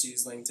or ways to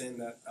use LinkedIn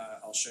that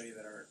I'll show you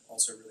that are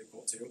also really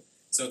cool too.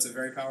 So it's a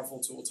very powerful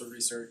tool to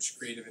research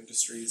creative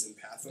industries and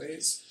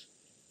pathways.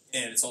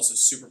 And it's also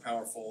super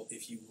powerful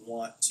if you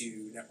want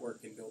to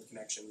network and build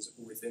connections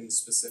within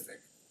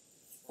specific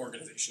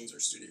organizations or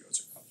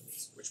studios or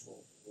companies, which we'll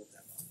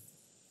demo.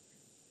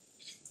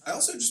 I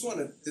also just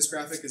this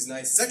graphic is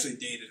nice. It's actually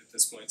dated at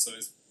this point, so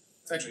it's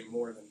actually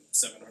more than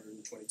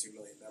 722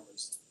 million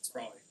members. It's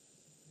probably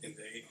in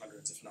the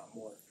 800s, if not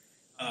more.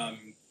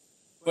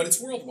 But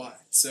it's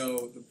worldwide.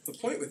 So the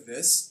point with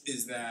this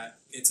is that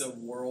it's a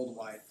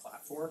worldwide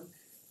platform.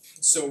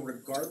 So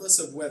regardless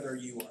of whether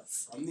you are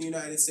from the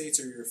United States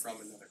or you're from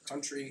another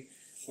country,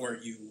 or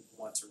you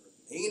want to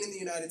remain in the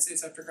United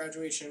States after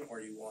graduation, or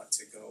you want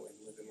to go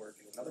and live and work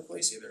in another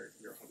place, either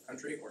your home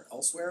country or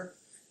elsewhere,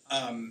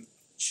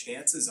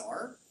 chances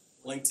are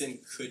LinkedIn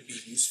could be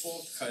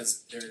useful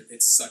because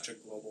it's such a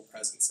global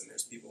presence, and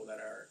there's people that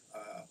are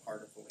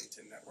part of the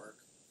LinkedIn network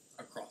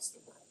across the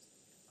world.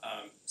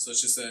 So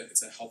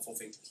it's a helpful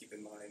thing to keep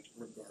in mind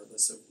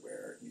regardless of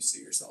where you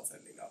see yourself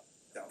ending up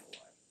down the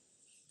line.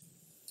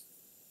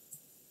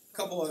 a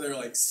couple other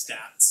like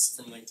stats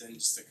from LinkedIn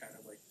just to kind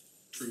of like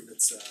prove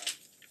its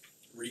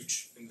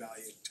reach and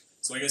value.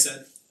 So like I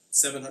said,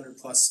 700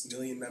 plus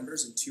million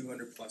members in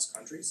 200 plus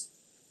countries.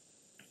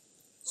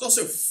 There's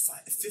also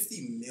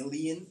 50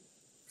 million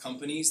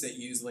companies that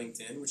use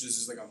LinkedIn, which is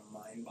just like a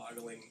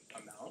mind-boggling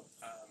amount.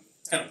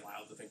 It's kind of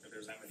wild to think that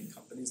there's that many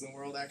companies in the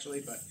world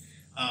actually, but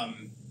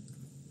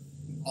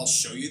I'll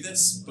show you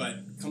this, but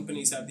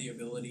companies have the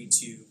ability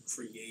to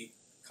create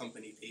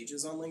company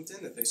pages on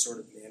LinkedIn that they sort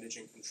of manage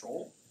and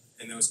control,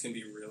 and those can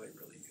be really,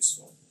 really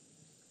useful.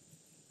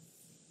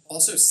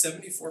 Also,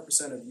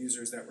 74% of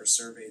users that were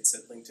surveyed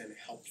said LinkedIn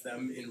helped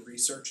them in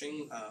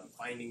researching,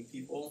 finding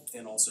people,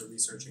 and also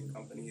researching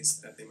companies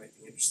that they might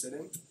be interested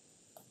in.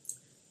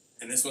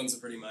 And this one's a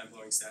pretty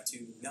mind-blowing stat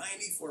too.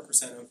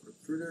 94% of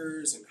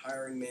recruiters and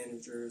hiring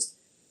managers,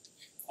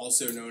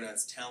 also known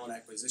as talent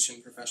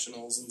acquisition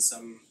professionals in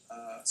some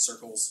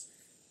circles,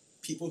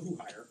 people who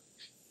hire,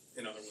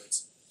 in other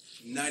words,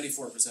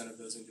 94% of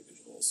those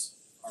individuals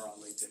are on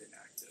LinkedIn and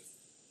active,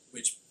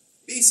 which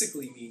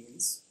basically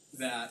means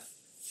that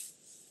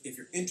if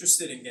you're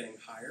interested in getting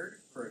hired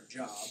for a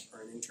job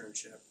or an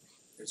internship,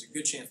 there's a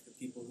good chance that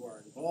people who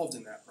are involved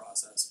in that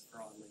process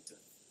are on LinkedIn.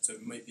 So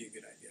it might be a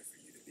good idea for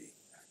you to be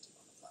active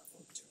on the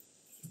platform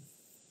too.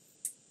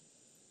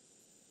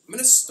 I'm going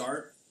to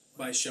start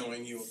by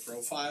showing you a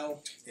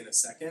profile in a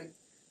second.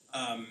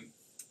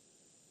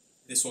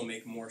 This will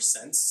make more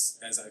sense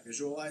as I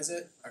visualize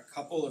it. A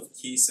couple of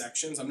key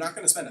sections. I'm not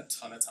going to spend a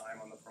ton of time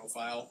on the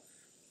profile.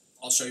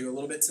 I'll show you a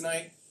little bit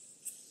tonight.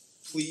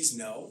 Please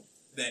know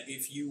that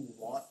if you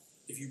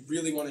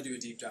really want to do a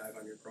deep dive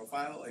on your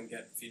profile and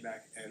get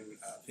feedback and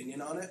opinion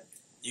on it,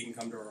 you can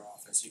come to our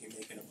office. You can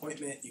make an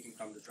appointment. You can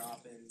come to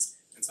drop-ins,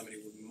 and somebody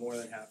will be more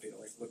than happy to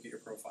like look at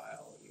your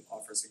profile and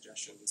offer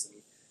suggestions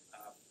and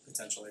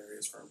potential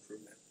areas for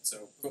improvement.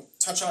 So we'll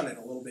touch on it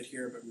a little bit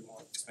here, but we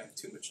won't spend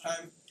too much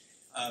time.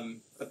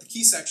 But the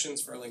key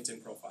sections for a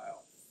LinkedIn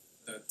profile,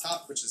 the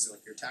top, which is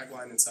like your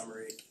tagline and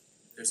summary.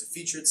 There's a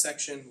featured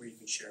section where you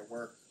can share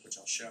work, which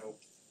I'll show.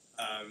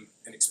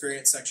 An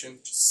experience section,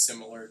 which is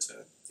similar to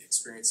the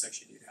experience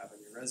section you'd have on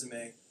your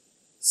resume.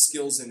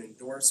 Skills and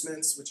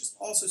endorsements, which is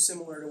also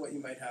similar to what you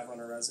might have on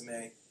a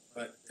resume,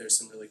 but there's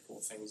some really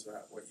cool things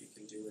about what you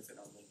can do with it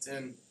on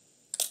LinkedIn.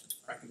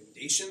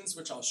 Recommendations,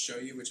 which I'll show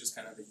you, which is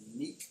kind of a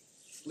unique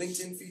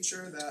LinkedIn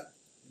feature that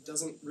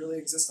doesn't really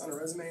exist on a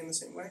resume in the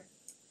same way.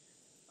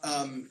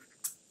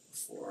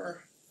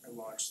 Before I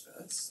launch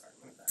this, sorry,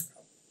 I'm going to back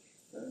up.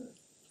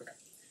 Okay.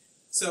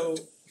 So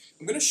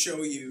I'm going to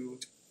show you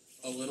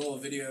a little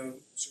video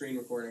screen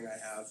recording I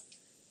have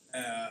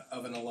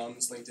of an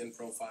alum's LinkedIn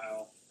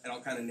profile, and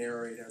I'll kind of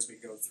narrate as we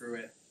go through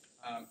it.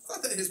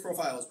 Not that his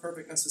profile is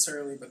perfect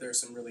necessarily, but there's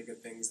some really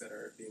good things that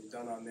are being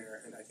done on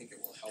there, and I think it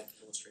will help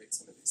illustrate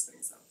some of these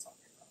things that I'm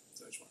talking about.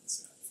 So I just wanted to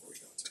say that before we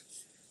go into it.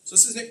 So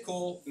this is Nick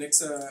Cole.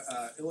 Nick's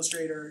a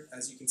illustrator.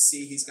 As you can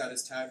see, he's got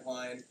his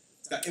tagline.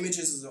 He's got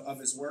images of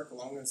his work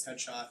along with his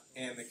headshot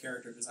and the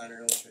character designer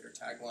illustrator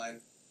tagline.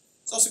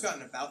 He's also got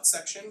an about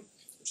section,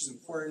 which is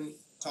important.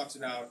 Talks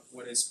about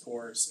what his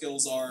core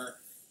skills are,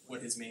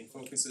 what his main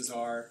focuses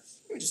are.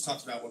 We just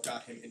talked about what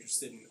got him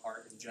interested in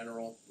art in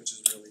general, which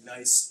is really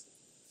nice.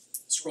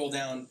 Scroll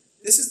down.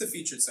 This is the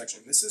featured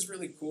section. This is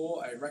really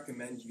cool. I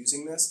recommend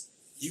using this.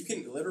 You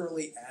can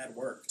literally add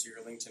work to your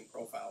LinkedIn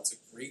profile. It's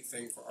a great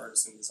thing for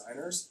artists and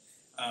designers.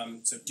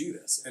 So do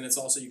this. And it's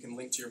also, you can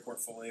link to your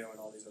portfolio and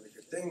all these other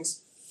good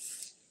things.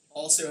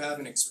 Also have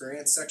an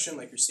experience section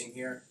like you're seeing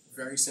here.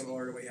 Very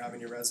similar to what you have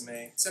in your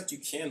resume, except you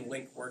can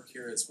link work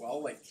here as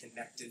well, like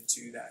connected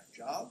to that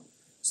job.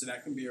 So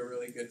that can be a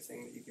really good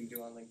thing that you can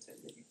do on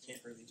LinkedIn that you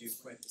can't really do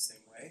quite the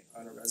same way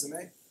on a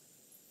resume.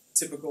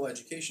 Typical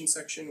education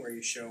section where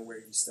you show where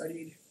you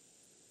studied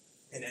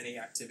and any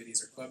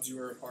activities or clubs you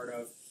were a part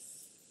of.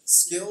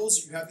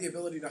 Skills, you have the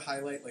ability to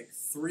highlight like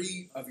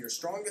 3 of your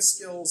strongest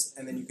skills,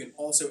 and then you can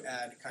also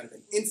add kind of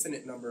an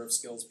infinite number of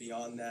skills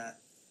beyond that.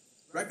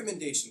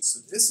 Recommendations, so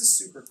this is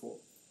super cool.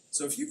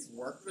 So if you've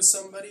worked with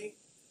somebody,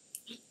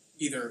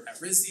 either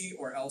at RISD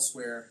or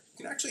elsewhere,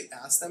 you can actually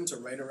ask them to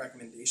write a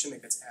recommendation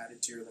that gets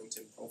added to your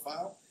LinkedIn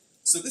profile.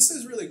 So this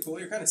is really cool.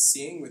 You're kind of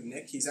seeing with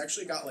Nick, he's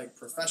actually got like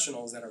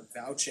professionals that are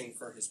vouching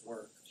for his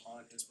work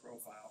on his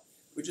profile,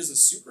 which is a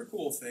super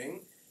cool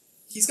thing.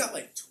 He's got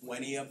like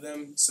 20 of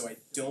them, so I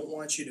don't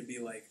want you to be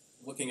like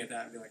looking at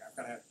that and be like, I've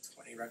got to have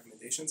 20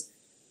 recommendations.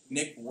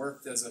 Nick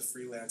worked as a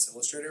freelance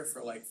illustrator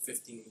for like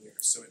 15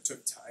 years, so it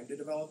took time to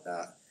develop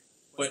that.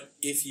 But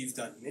if you've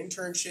done an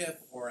internship,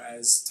 or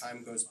as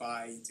time goes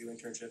by, you do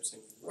internships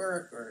and you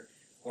work,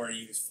 or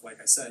you've,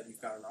 like I said,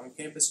 you've got an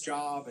on-campus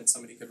job and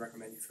somebody could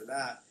recommend you for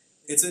that,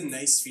 it's a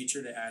nice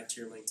feature to add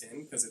to your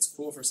LinkedIn because it's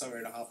cool for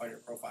somebody to hop on your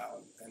profile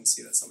and then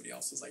see that somebody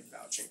else is like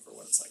vouching for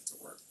what it's like to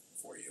work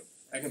for you.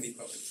 That can be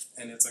potent,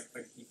 and it's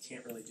like you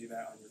can't really do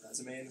that on your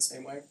resume in the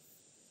same way.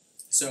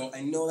 So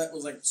I know that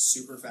was like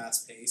super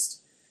fast-paced.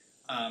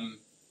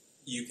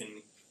 You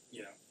can,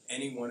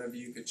 any one of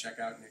you could check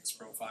out Nick's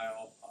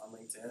profile on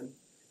LinkedIn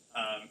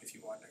if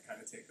you want to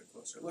kind of take a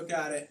closer look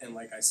at it. And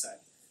like I said,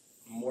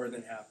 more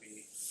than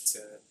happy to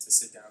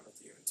sit down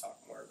with you and talk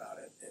more about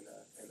it in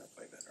an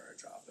appointment or a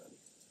drop-in.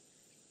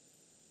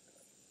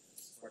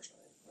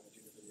 Fortunately, when I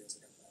do the videos, I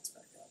gotta bounce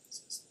back out,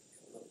 so it's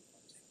a little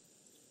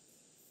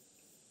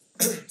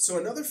clumsy. So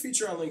another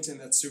feature on LinkedIn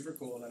that's super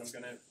cool that I'm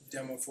gonna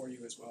demo for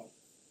you as well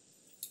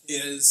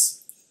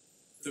is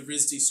the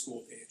RISD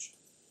school page.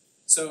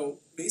 So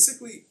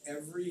basically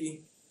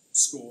every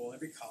school,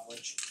 every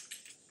college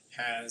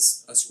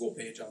has a school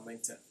page on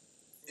LinkedIn.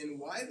 And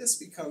why this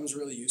becomes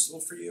really useful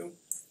for you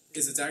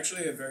is it's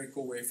actually a very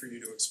cool way for you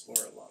to explore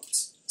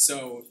alums.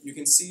 So you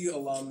can see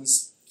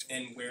alums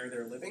and where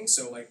they're living,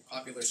 so like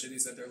popular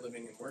cities that they're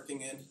living and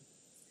working in.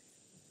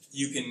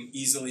 You can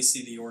easily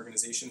see the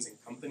organizations and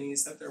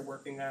companies that they're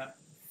working at,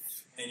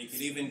 and you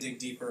can even dig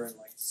deeper and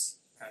like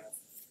kind of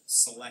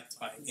select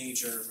by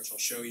major, which I'll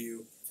show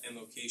you, and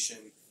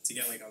location to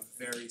get like a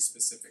very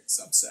specific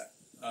subset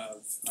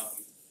of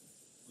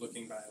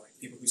looking by like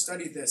people who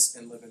studied this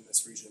and live in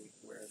this region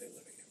where they're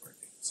living and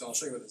working. So I'll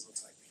show you what this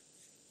looks like.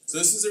 So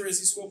this is a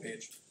RISD school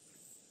page,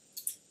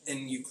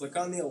 and you click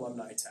on the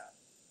alumni tab.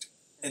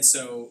 And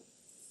so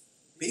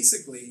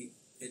basically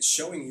it's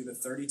showing you the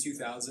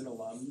 32,000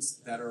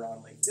 alums that are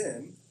on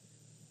LinkedIn,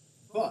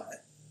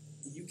 but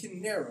you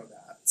can narrow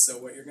that. So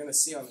what you're going to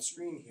see on the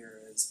screen here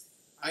is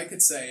I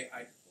could say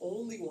I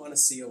only want to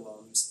see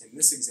alums in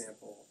this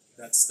example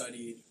that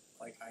studied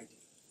like ID,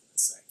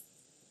 let's say.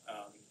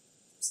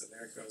 So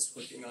there it goes,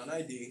 clicking on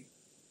ID.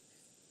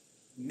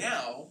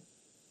 Now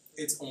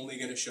it's only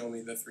going to show me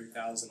the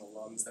 3,000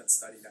 alums that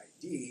studied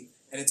ID,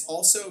 and it's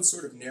also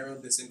sort of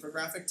narrowed this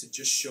infographic to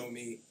just show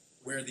me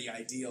where the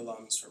ID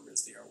alums from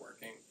RISD are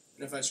working.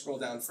 And if I scroll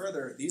down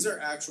further, these are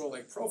actual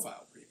like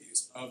profile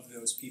previews of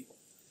those people.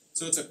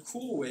 So it's a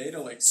cool way to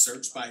like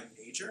search by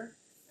major,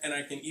 and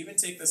I can even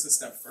take this a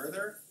step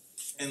further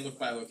and look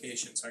by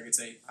location. So I could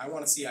say, I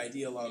want to see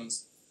ID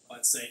alums,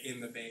 let's say in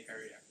the Bay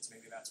Area, because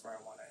maybe that's where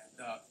I want to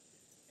end up.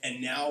 And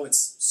now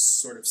it's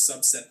sort of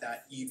subset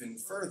that even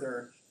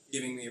further,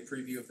 giving me a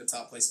preview of the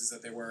top places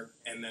that they work,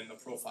 and then the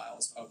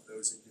profiles of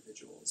those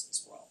individuals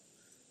as well.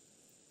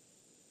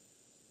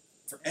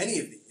 For any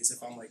of these,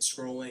 if I'm like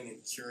scrolling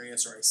and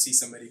curious, or I see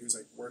somebody who's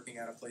like working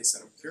at a place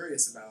that I'm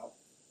curious about,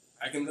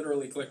 I can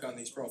literally click on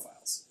these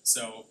profiles.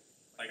 So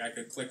like I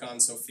could click on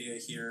Sophia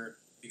here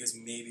because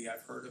maybe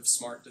I've heard of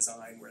Smart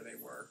Design where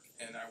they work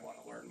and I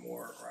want to learn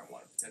more, or I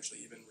want to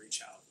potentially even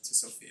reach out to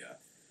Sophia.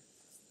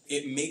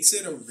 It makes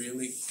it a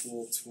really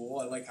cool tool.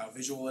 I like how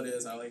visual it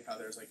is. I like how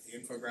there's like the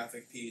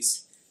infographic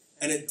piece.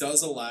 And it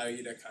does allow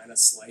you to kind of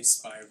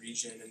slice by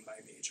region and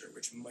by major,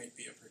 which might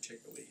be a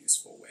particularly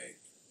useful way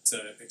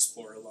to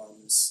explore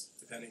alums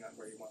depending on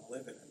where you want to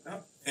live in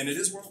it. And it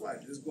is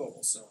worldwide, it is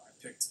global. So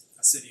I picked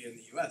a city in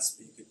the US,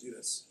 but you could do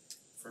this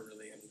for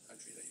really any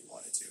country that you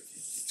wanted to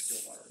if you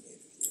don't want to remain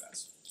in the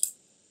US.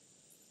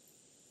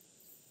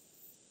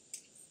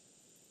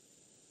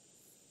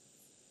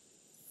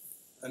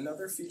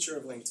 Another feature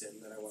of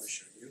LinkedIn that I want to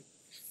show you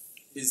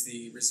is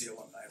the RISD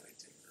Alumni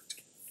LinkedIn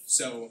group.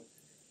 So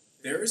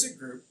there is a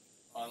group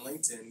on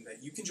LinkedIn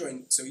that you can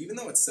join. So even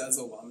though it says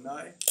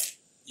alumni,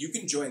 you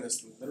can join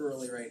this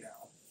literally right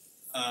now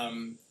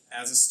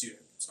as a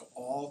student. So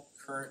all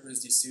current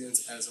RISD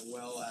students as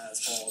well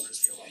as all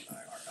RISD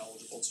alumni are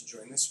eligible to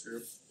join this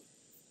group.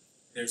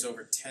 There's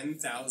over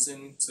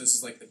 10,000, so this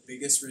is like the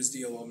biggest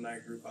RISD alumni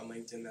group on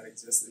LinkedIn that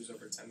exists. There's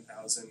over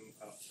 10,000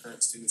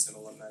 current students and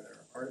alumni that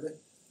are a part of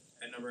it.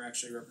 That number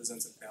actually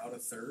represents about a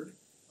third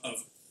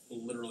of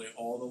literally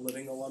all the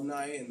living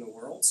alumni in the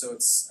world. So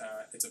it's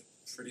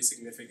a pretty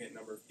significant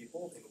number of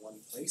people in one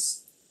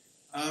place.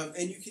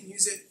 And you can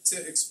use it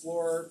to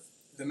explore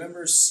the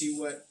members, see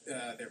what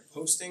they're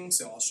posting.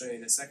 So I'll show you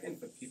in a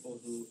second, but people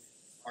who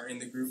are in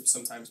the group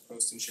sometimes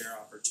post and share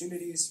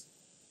opportunities.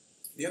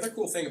 The other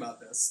cool thing about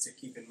this to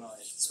keep in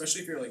mind,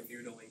 especially if you're like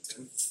new to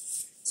LinkedIn,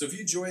 so if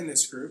you join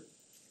this group,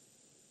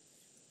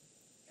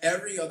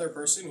 every other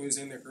person who's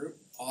in the group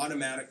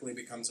automatically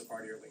becomes a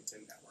part of your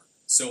LinkedIn network.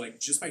 So like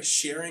just by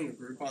sharing a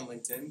group on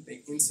LinkedIn,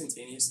 they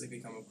instantaneously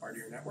become a part of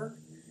your network,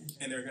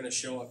 and they're going to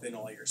show up in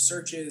all your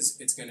searches.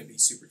 It's going to be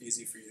super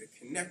easy for you to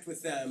connect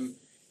with them.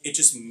 It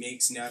just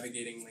makes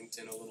navigating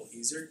LinkedIn a little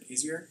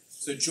easier.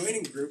 So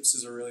joining groups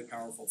is a really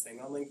powerful thing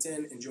on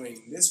LinkedIn, and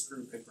joining this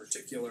group in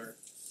particular,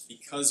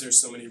 because there's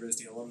so many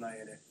RISD alumni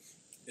in it,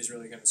 is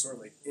really going to sort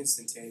of like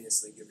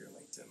instantaneously give your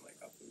LinkedIn like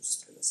a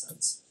boost in a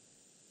sense.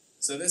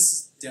 So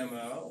this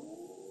demo,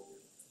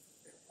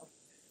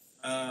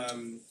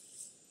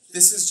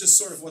 this is just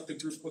sort of what the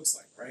group looks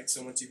like, right?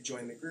 So once you've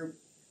joined the group,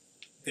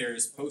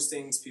 there's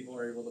postings. People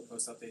are able to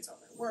post updates on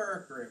their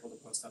work, or able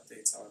to post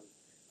updates on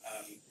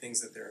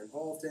things that they're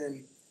involved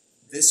in.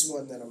 This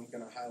one that I'm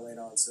going to highlight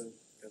on, so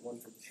the one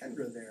from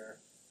Kendra there,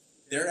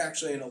 they're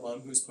actually an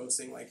alum who's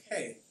posting like,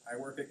 hey, I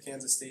work at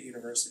Kansas State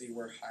University.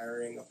 We're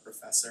hiring a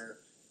professor.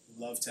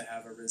 Love to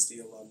have a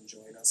RISD alum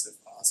join us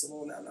if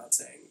possible. Now, I'm not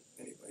saying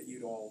anybody,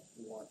 you'd all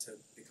want to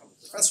become a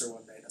professor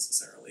one day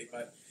necessarily,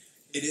 but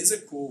it is a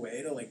cool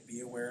way to like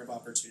be aware of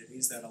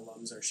opportunities that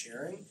alums are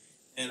sharing.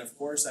 And of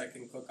course, I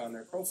can click on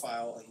their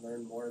profile and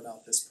learn more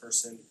about this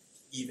person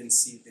even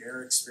see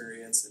their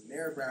experience and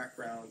their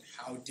background.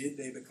 How did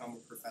they become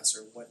a professor?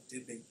 What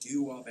did they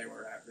do while they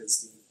were at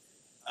RISD?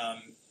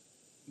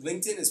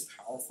 LinkedIn is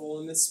powerful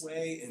in this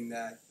way in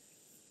that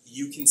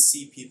you can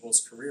see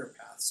people's career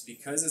paths.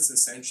 Because it's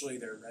essentially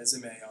their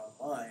resume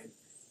online,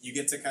 you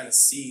get to kind of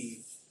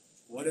see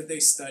what did they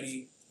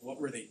study, what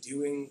were they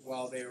doing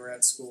while they were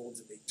at school,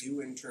 did they do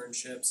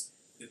internships,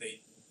 did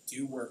they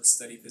do work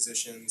study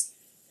positions,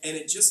 and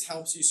it just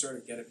helps you sort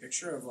of get a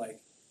picture of like,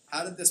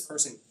 how did this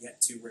person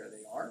get to where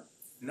they are?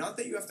 Not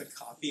that you have to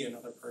copy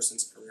another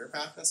person's career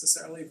path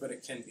necessarily, but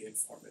it can be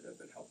informative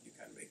and help you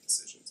kind of make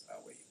decisions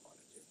about what you want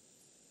to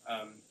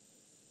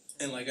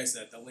do. And like I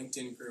said, the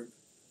LinkedIn group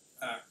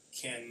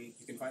you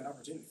can find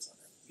opportunities on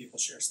there. People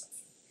share stuff.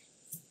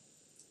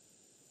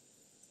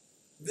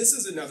 This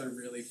is another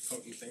really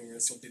potent thing.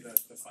 This will be the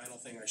final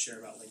thing I share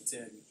about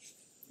LinkedIn,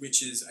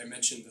 which is I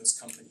mentioned those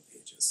company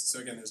pages. So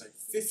again, there's like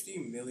 50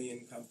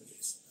 million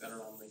companies that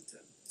are on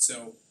LinkedIn.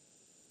 So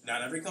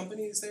not every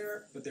company is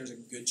there, but there's a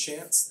good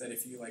chance that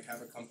if you like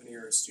have a company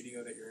or a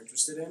studio that you're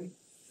interested in,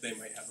 they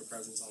might have a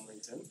presence on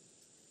LinkedIn.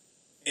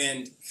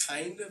 And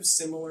kind of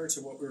similar to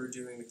what we were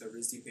doing with the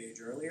RISD page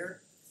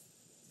earlier,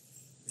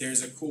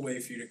 there's a cool way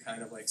for you to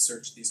kind of like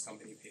search these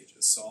company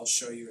pages. So I'll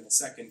show you in a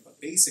second,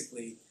 but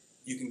basically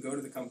you can go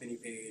to the company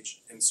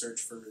page and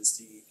search for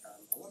RISD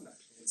alumni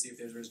and see if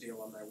there's RISD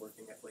alumni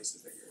working at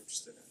places that you're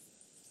interested in.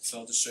 So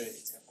I'll just show you an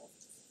example.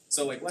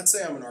 So like let's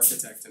say I'm an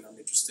architect and I'm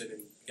interested in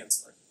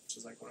Gensler, which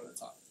is like one of the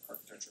top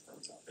architecture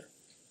firms out there.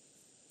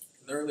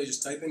 Literally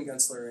just type in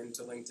Gensler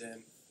into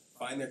LinkedIn,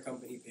 find their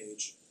company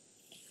page,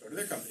 go to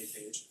their company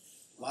page.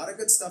 A lot of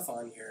good stuff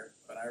on here,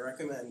 but I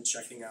recommend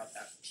checking out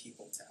that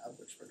People tab,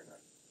 which we're going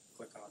to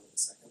click on in a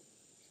second.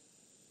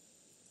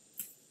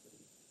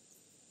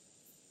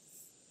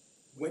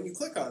 When you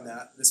click on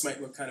that, this might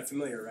look kind of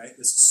familiar, right?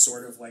 This is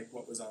sort of like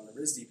what was on the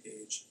RISD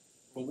page.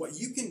 But what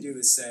you can do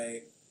is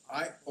say,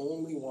 I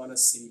only want to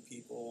see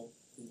people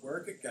who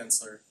work at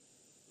Gensler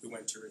who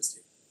went to RISD.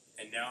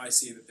 And now I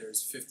see that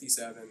there's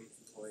 57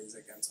 employees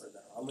at Gensler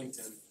that are on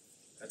LinkedIn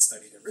that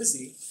studied at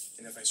RISD.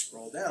 And if I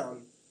scroll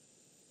down,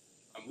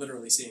 I'm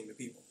literally seeing the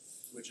people,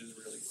 which is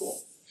really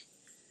cool.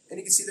 And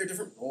you can see their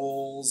different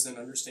roles and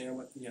understand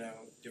what,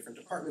 different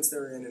departments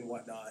they're in and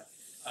whatnot.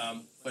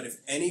 But if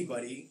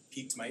anybody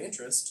piqued my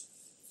interest,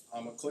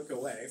 I'm a click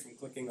away from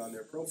clicking on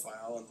their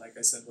profile and, like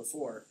I said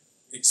before,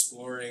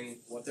 exploring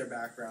what their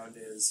background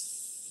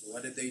is,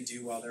 what did they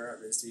do while they're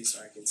at RISD, so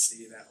I can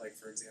see that, like,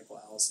 for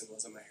example, Allison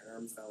was a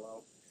Maharam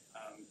Fellow.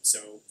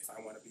 So if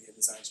I want to be a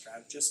design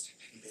strategist,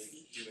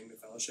 maybe doing the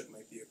fellowship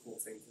might be a cool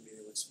thing for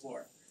me to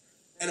explore.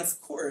 And of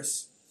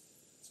course,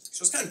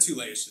 so it's kind of two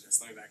layers to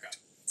this. Let me back up.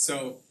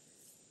 So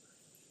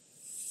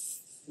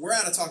we're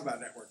out to talk about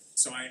networking.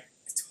 So I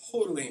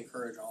totally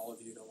encourage all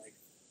of you to like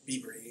be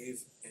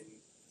brave and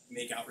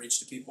make outreach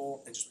to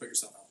people and just put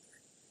yourself out there.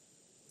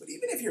 But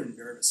even if you're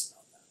nervous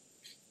about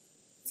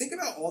that, think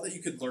about all that you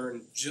could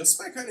learn just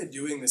by kind of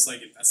doing this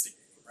like investigating,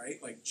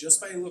 right? Like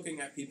just by looking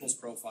at people's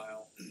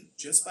profile,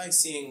 just by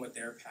seeing what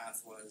their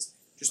path was,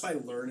 just by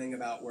learning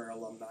about where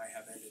alumni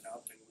have ended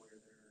up and where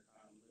they're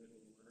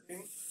living and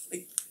working.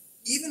 Like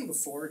even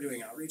before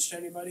doing outreach to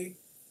anybody,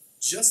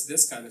 just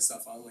this kind of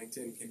stuff on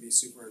LinkedIn can be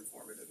super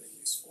informative and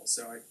useful.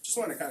 So I just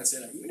want to kind of say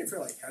that even if you're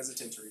like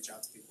hesitant to reach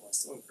out to people, I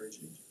still encourage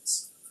you to do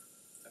this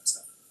type of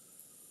stuff.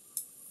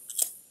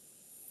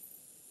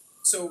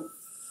 So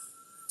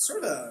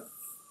sort of a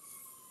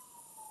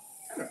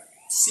kind of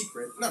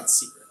secret, not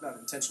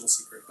intentional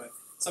secret, but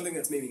something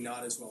that's maybe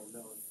not as well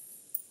known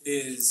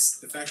is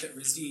the fact that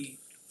RISD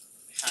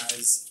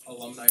has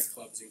alumni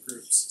clubs and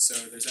groups. So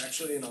there's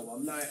actually an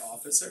alumni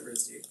office at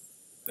RISD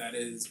that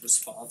is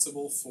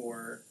responsible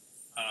for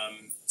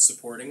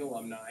supporting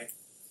alumni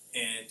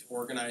and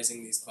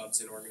organizing these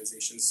clubs and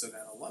organizations so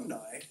that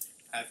alumni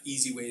have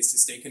easy ways to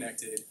stay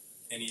connected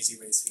and easy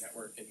ways to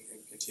network and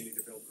continue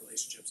to build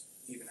relationships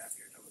even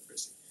after you're done with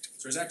RISD.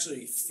 So there's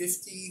actually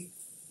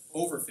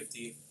over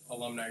 50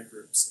 alumni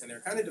groups, and they're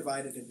kind of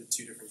divided into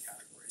two different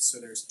categories. So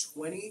there's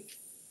 20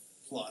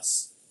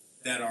 plus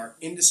that are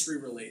industry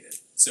related.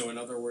 So in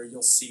other words,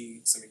 you'll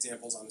see some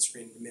examples on the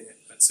screen in a minute,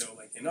 but so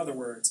like in other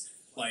words,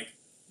 like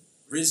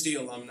RISD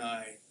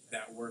alumni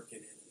that work in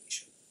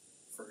animation,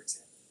 for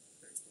example.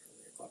 There's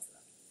literally a club for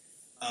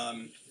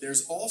that.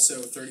 There's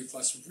also 30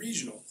 plus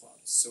regional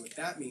clubs. So what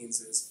that means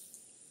is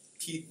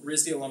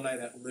RISD alumni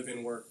that live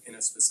and work in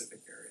a specific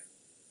area.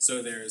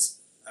 So there's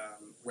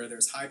where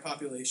there's high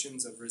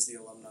populations of RISD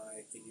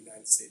alumni in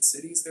United States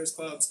cities, there's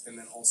clubs, and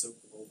then also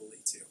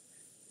globally too.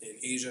 In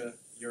Asia,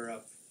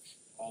 Europe,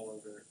 all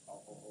over the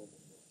world.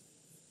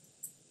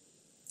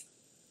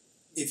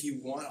 If you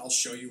want, I'll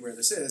show you where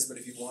this is, but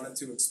if you wanted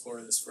to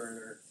explore this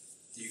further,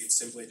 you can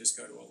simply just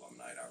go to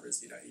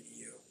alumni.risd.edu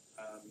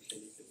and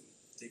you can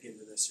dig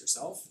into this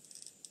yourself.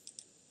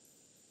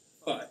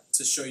 But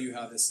to show you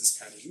how this is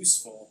kind of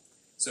useful,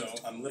 so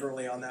I'm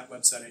literally on that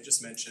website I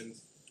just mentioned.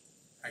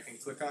 I can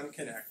click on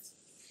Connect,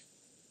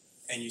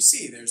 and you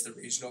see there's the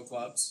regional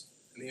clubs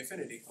and the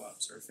affinity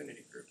clubs or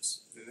affinity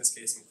groups. And in this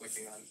case, I'm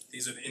clicking on,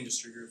 these are the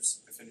industry groups,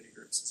 affinity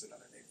groups is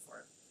another name for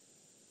it.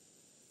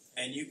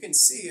 And you can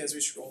see as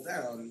we scroll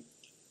down,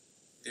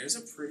 there's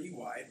a pretty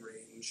wide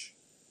range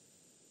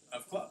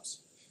of clubs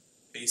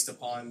based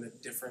upon the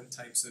different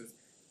types of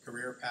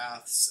career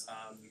paths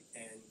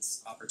and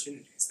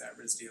opportunities that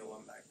RISD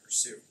alumni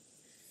pursue.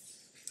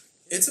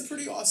 It's a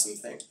pretty awesome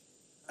thing.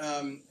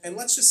 And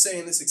let's just say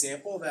in this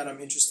example that I'm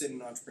interested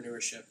in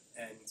entrepreneurship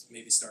and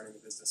maybe starting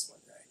a business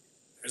one day.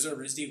 There's a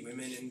RISD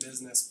Women in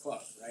Business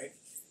Club, right?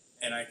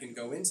 And I can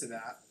go into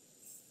that,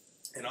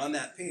 and on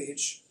that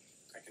page,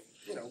 I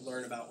can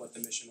learn about what the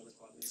mission of the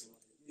club is and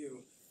what they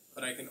do,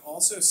 but I can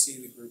also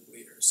see the group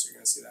leaders. So you're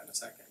going to see that in a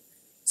second.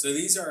 So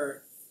these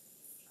are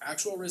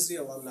actual RISD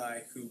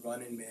alumni who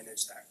run and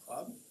manage that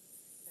club.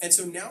 And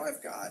so now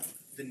I've got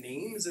the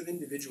names of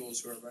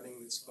individuals who are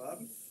running this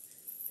club,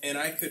 and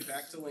I could,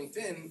 back to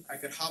LinkedIn, I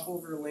could hop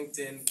over to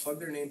LinkedIn, plug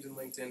their names in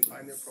LinkedIn,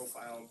 find their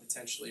profile, and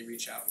potentially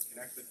reach out and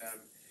connect with them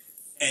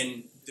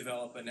and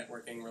develop a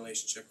networking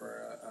relationship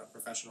or a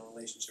professional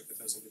relationship with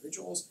those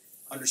individuals,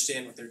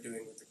 understand what they're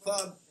doing with the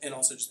club, and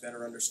also just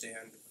better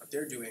understand what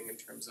they're doing in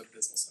terms of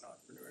business and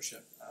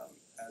entrepreneurship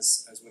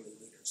as women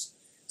leaders.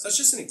 So that's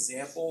just an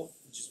example,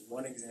 just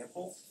one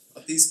example,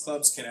 but these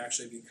clubs can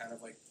actually be kind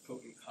of like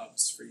potent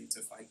hubs for you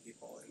to find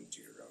people and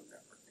do your own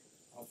networking.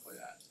 Hopefully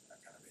that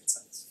kind of made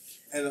sense.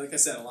 And like I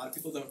said, a lot of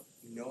people don't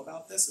know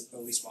about this,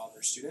 at least while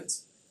they're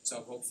students,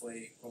 so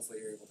hopefully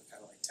you're able to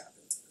kind of like tap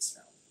into this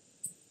now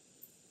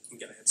and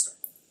get a head start.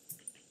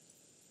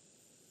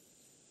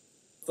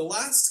 The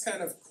last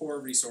kind of core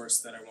resource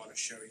that I want to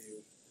show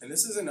you, and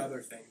this is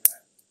another thing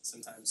that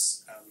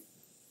sometimes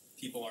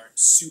people aren't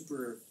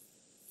super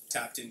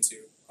tapped into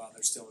while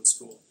they're still in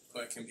school,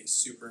 but can be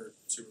super,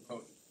 super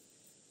potent,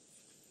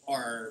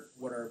 are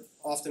what are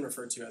often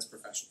referred to as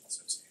professional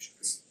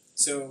associations.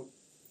 So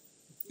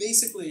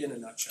basically, in a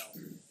nutshell,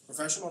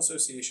 professional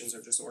associations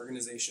are just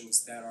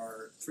organizations that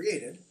are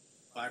created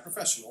by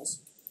professionals,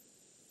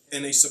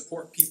 and they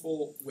support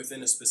people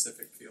within a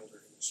specific field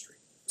or industry.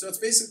 So it's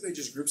basically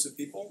just groups of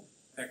people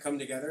that come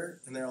together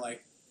and they're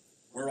like,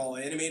 we're all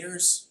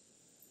animators,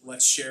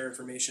 let's share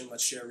information,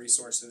 let's share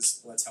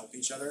resources, let's help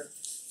each other.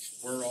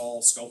 We're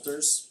all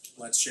sculptors,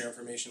 let's share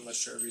information, let's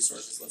share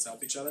resources, let's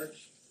help each other.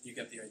 You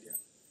get the idea.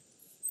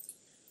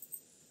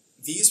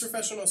 These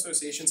professional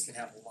associations can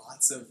have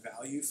lots of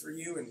value for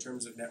you in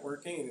terms of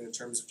networking and in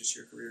terms of just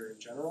your career in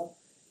general.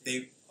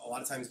 They a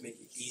lot of times make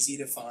it easy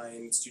to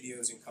find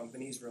studios and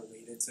companies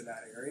related to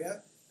that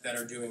area that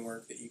are doing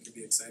work that you could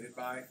be excited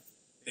by.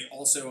 They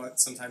also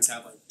sometimes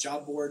have like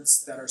job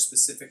boards that are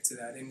specific to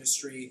that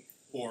industry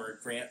or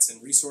grants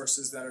and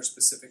resources that are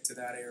specific to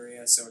that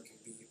area. So it can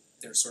be,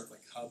 they're sort of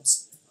like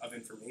hubs of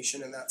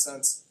information in that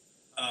sense.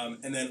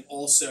 And then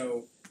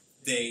also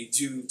they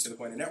do, to the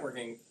point of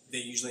networking, they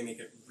usually make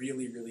it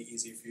really, really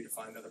easy for you to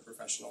find other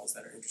professionals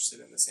that are interested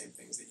in the same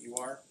things that you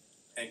are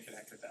and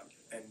connect with them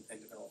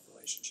and develop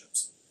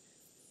relationships.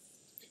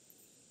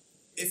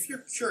 If you're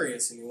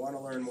curious and you want to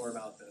learn more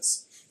about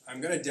this, I'm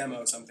going to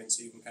demo something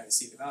so you can kind of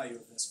see the value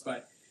of this.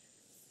 But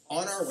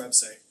on our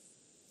website,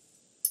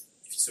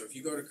 so if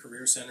you go to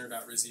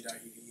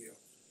careercenter.risd.edu,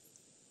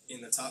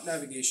 in the top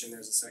navigation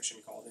there's a section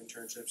called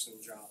Internships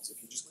and Jobs.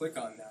 If you just click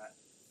on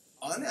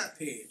that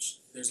page,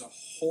 there's a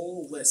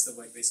whole list of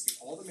like basically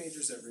all the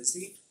majors at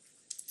RISD.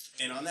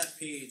 And on that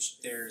page,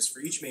 there's for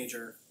each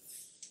major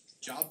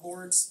job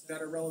boards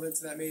that are relevant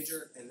to that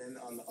major, and then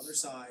on the other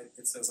side,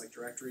 it says like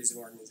directories of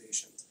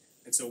organizations.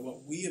 And so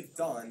what we have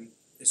done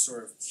is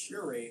sort of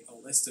curate a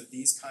list of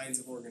these kinds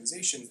of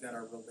organizations that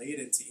are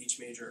related to each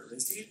major at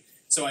RISD.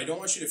 So I don't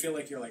want you to feel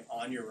like you're like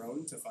on your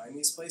own to find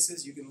these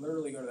places. You can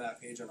literally go to that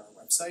page on our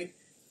website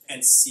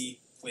and see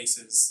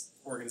places,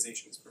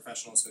 organizations,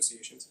 professional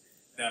associations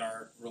that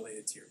are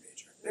related to your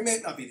major. They may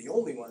not be the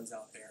only ones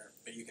out there,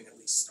 but you can at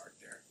least start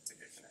there to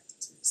get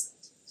connected to these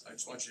things. So I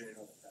just want you to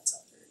know that that's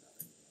out there.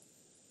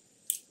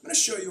 I'm going to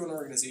show you an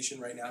organization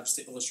right now just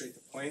to illustrate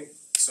the point.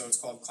 So it's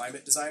called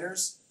Climate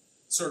Designers.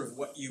 Sort of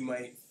what you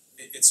might,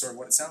 it's sort of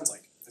what it sounds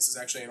like. This is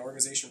actually an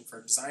organization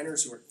for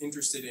designers who are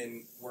interested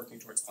in working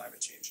towards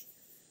climate change.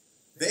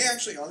 They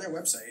actually, on their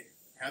website,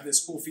 have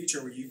this cool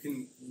feature where you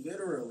can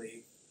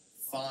literally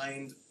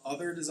find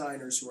other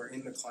designers who are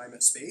in the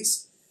climate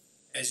space.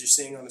 As you're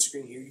seeing on the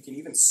screen here, you can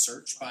even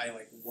search by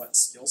like what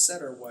skill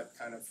set or what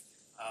kind of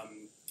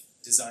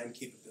design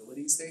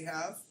capabilities they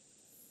have.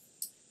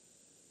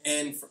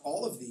 And for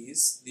all of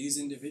these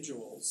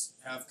individuals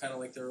have kind of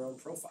like their own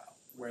profile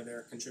where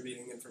they're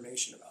contributing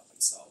information about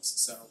themselves.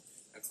 So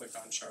I click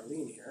on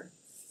Charlene here,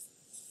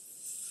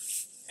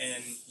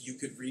 and you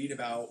could read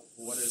about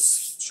what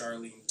does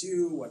Charlene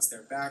do, what's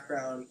their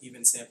background,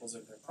 even samples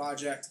of their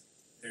project.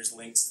 There's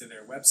links to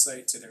their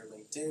website, to their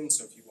LinkedIn,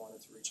 so if you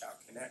wanted to reach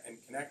out connect,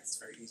 it's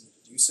very easy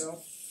to do so.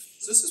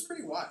 So this is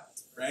pretty wild,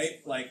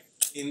 right? Like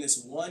in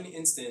this one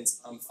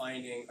instance, I'm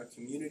finding a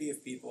community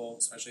of people,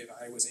 especially if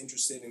I was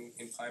interested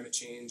in climate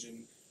change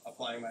and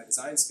applying my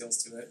design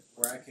skills to it,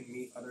 where I can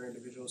meet other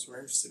individuals who are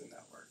interested in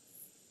that work.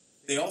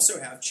 They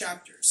also have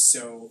chapters,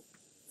 so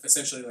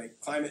essentially like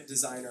climate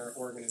designer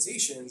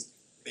organizations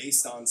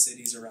based on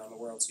cities around the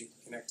world, so you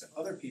can connect to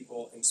other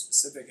people in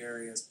specific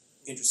areas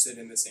interested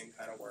in the same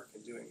kind of work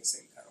and doing the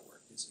same kind of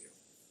work as you.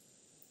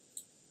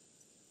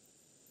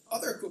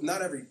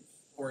 Not every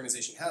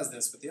organization has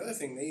this, but the other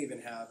thing they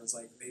even have is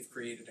like they've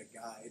created a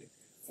guide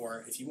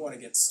for if you want to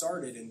get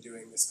started in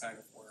doing this kind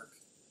of work,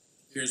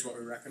 here's what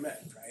we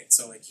recommend, right?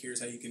 So like here's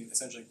how you can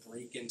essentially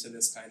break into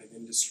this kind of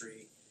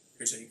industry,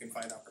 here's how you can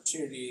find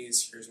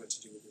opportunities, here's what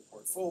to do with your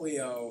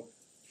portfolio,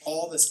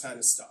 all this kind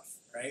of stuff,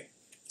 right?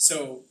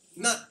 So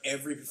not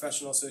every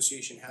professional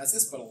association has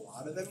this, but a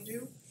lot of them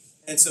do.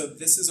 And so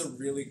this is a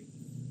really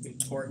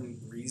important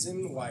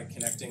reason why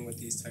connecting with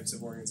these types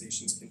of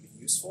organizations can be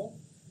useful.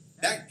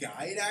 That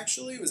guide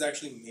was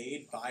actually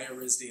made by a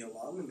RISD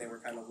alum, and they were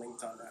kind of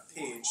linked on that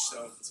page,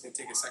 so it's going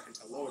to take a second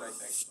to load, I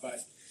think.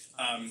 But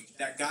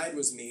that guide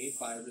was made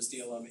by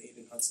RISD alum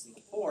Aiden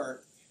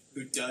Hudson-Lepore,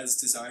 who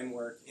does design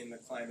work in the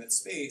climate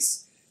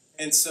space.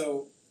 And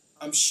so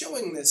I'm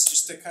showing this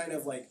just to kind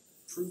of like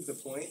prove the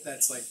point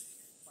that's like,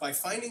 by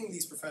finding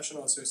these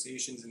professional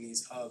associations in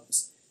these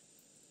hubs,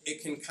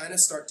 it can kind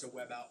of start to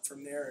web out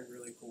from there in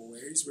really cool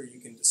ways where you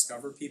can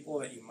discover people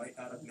that you might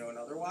not have known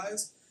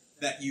otherwise,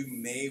 that you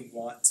may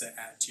want to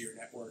add to your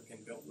network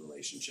and build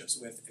relationships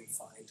with and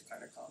find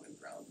kind of common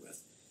ground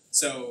with.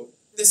 So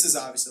this is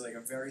obviously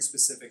like a very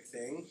specific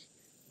thing,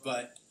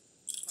 but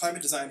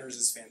Climate Designers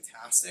is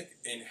fantastic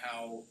in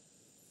how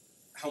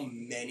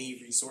many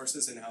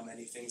resources and how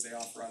many things they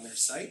offer on their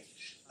site.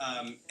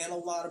 And a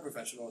lot of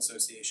professional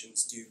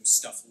associations do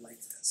stuff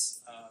like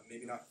this.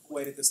 Maybe not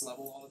quite at this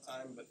level all the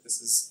time, but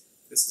this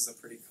is a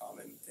pretty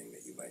common thing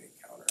that you might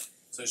encounter.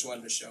 So I just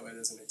wanted to show it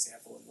as an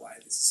example of why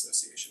these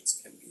associations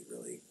can be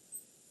really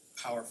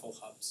powerful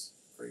hubs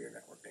for your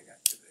networking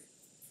activity.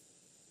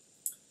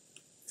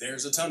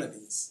 There's a ton of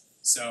these.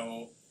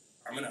 So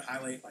I'm going to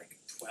highlight like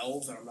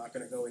 12, and I'm not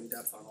going to go in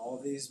depth on all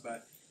of these,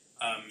 but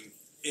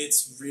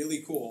it's really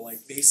cool.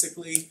 Like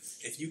basically,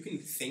 if you can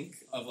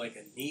think of like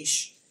a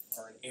niche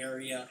or an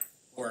area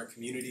or a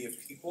community of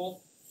people,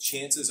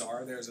 chances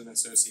are there's an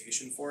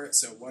association for it.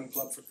 So One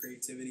Club for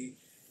Creativity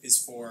is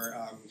for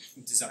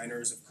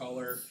designers of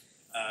color.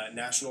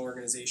 National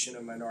Organization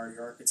of Minority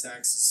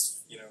Architects,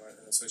 an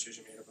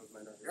association made up of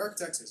minority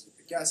architects, as you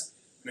could guess.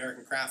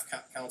 American Craft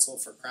Council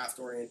for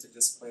craft-oriented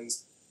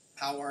disciplines.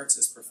 POW Arts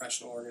is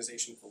Professional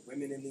Organization for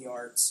Women in the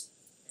Arts.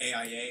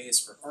 AIA is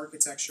for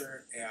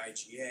architecture.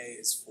 AIGA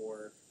is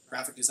for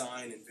graphic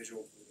design and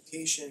visual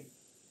communication.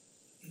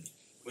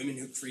 Women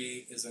Who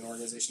Create is an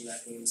organization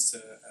that aims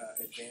to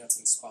advance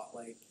and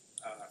spotlight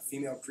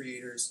female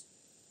creators.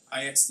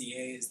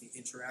 IXDA is the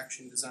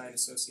Interaction Design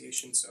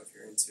Association, so if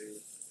you're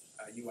into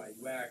UI,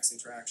 UX,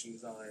 interaction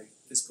design,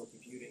 physical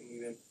computing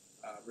even,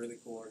 really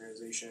cool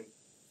organization.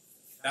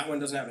 That one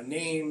doesn't have a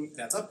name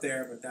that's up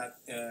there, but that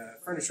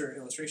furniture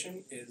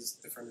illustration is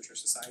the Furniture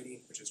Society,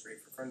 which is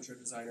great for furniture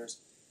designers.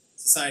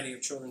 Society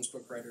of Children's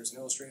Book Writers and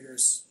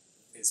Illustrators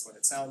is what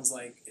it sounds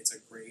like. It's a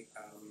great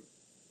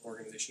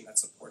organization that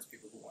supports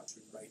people who want to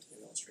write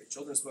and illustrate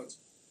children's books.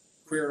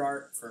 Queer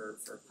Art for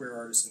queer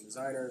artists and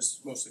designers,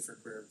 mostly for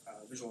queer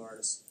visual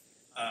artists.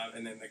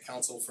 And then the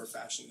Council for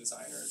Fashion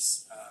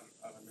Designers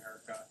of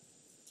America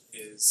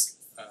is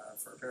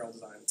for apparel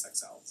design and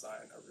textile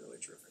design, a really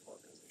terrific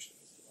organization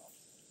as well.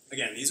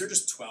 Again, these are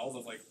just 12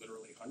 of like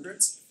literally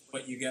hundreds,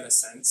 but you get a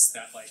sense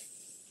that like,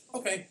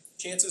 okay,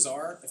 chances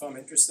are if I'm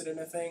interested in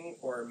a thing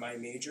or my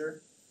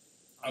major,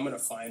 I'm going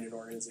to find an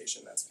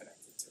organization that's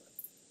connected to it.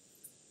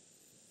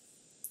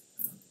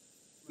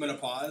 I'm going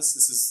to pause.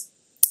 This is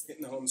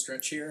hitting the home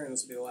stretch here, and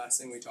this will be the last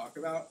thing we talk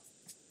about.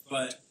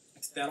 But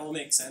that all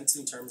makes sense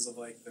in terms of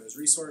like those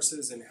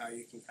resources and how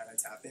you can kind of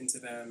tap into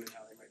them and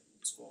how they might be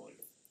useful in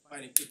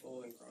finding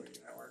people and growing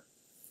your network.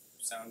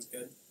 Sounds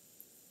good?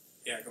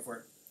 Yeah, go for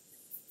it.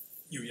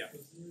 Yeah.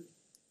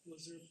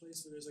 Was there a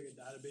place where there's like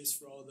a database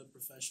for all the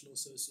professional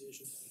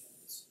associations?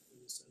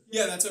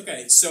 Yeah, that's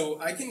okay. So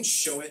I can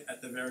show it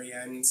at the very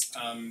end.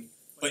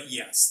 But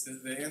yes,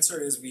 the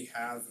answer is we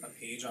have a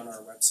page on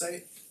our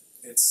website.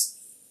 It's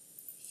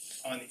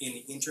in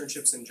the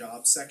internships and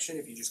jobs section.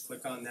 If you just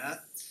click on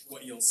that,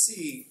 what you'll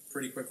see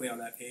pretty quickly on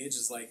that page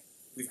is like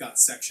we've got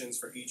sections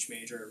for each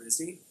major at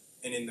RISD,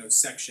 and in those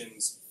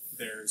sections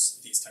there's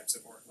these types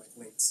of like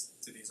links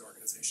to these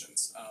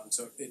organizations.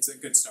 So it's a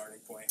good starting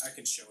point. I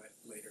can show it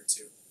later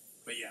too,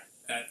 but yeah,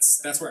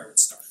 that's where I would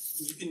start.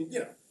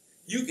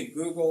 You can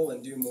Google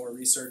and do more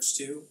research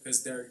too,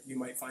 because there you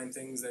might find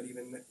things that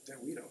even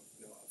that we don't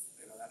know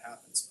of. That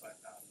happens, but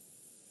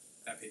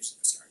that page is a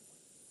good starting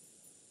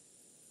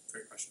point.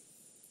 Great question.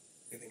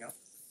 Anything else?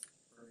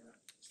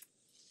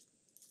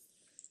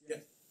 Yeah.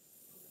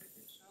 I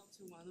reached out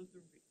to one of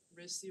the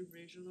RISD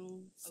regional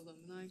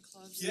alumni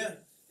clubs. Yeah.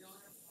 They only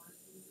have one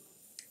email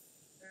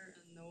there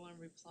and no one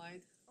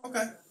replied. Okay.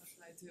 What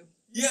should I do?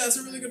 Yeah, that's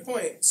a really good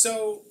point.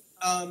 So,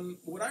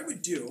 what I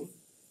would do.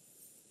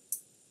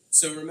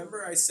 So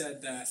remember, I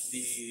said that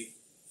the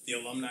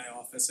alumni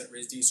office at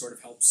RISD sort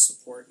of helps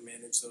support and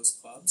manage those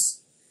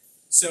clubs.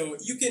 So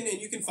you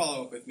can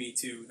follow up with me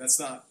too. That's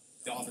not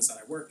the office that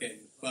I work in,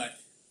 but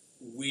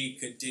we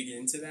could dig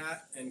into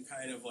that and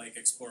kind of like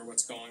explore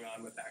what's going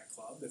on with that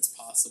club. It's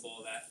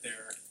possible that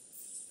they're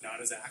not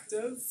as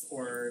active,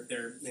 or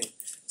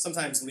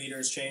sometimes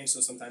leaders change, so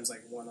sometimes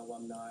like one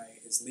alumni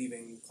is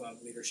leaving club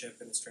leadership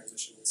and is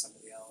transitioning to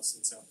somebody else,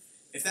 and so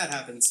if that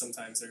happens,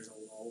 sometimes there's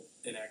a lull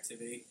in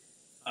activity.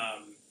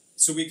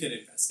 So we could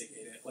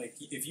investigate it. Like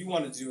if you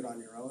wanted to do it on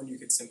your own, you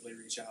could simply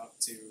reach out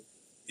to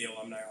the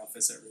alumni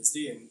office at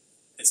RISD and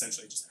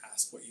essentially just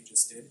ask what you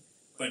just did.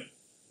 But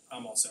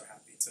I'm also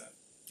happy to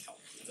help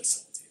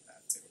facilitate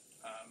that too.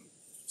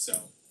 So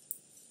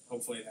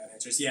hopefully that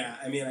answers. Yeah,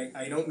 I mean,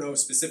 I don't know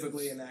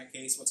specifically in that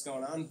case what's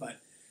going on, but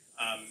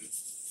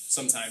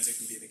sometimes it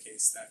can be the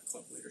case that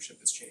club leadership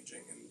is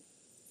changing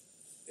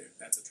and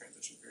that's a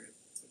transition period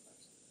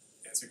sometimes.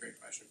 Yeah, it's a great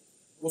question.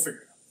 We'll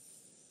figure it out.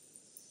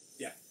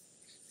 Yeah.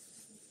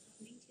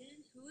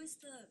 LinkedIn, who is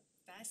the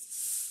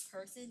best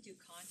person to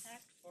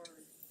contact for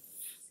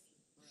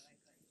asking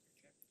for like an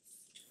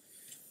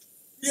internship?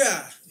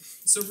 Yeah,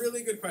 it's a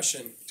really good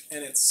question,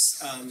 and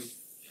it's kind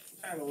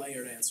of a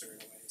layered answer in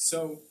a way.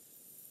 So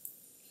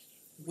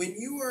when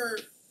you are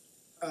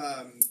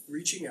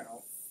reaching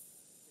out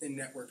and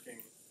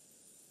networking,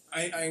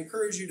 I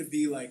encourage you to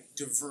be like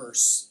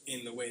diverse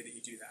in the way that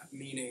you do that,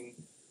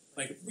 meaning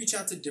like reach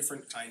out to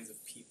different kinds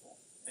of people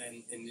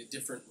and in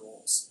different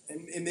roles,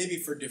 and maybe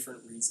for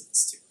different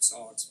reasons too, so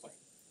I'll explain.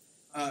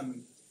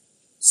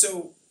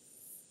 So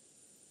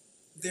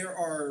there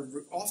are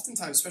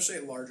oftentimes, especially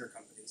at larger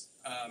companies,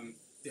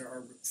 there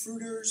are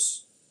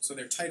recruiters, so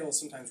their title is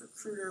sometimes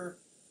recruiter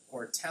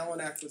or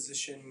talent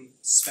acquisition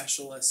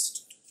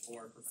specialist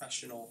or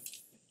professional,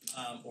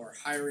 or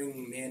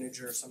hiring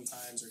manager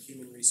sometimes, or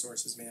human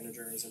resources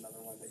manager is another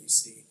one that you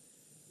see.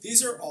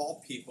 These are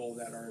all people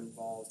that are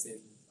involved in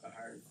a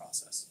hiring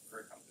process for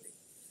a company.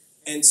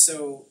 And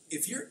so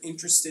if you're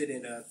interested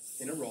in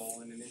a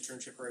role, in an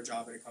internship or a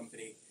job at a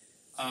company,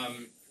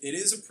 it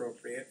is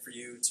appropriate for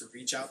you to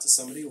reach out to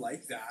somebody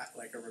like that,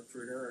 like a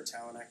recruiter or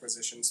talent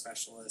acquisition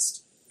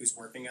specialist who's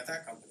working at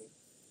that company,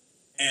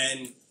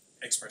 and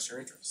express your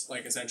interest.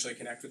 Like essentially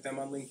connect with them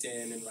on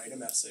LinkedIn and write a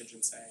message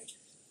and say,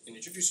 and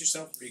introduce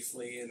yourself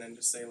briefly, and then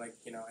just say like,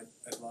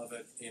 I'd love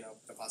it,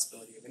 the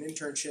possibility of an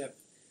internship.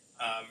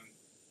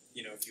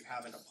 If you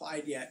haven't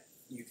applied yet,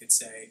 you could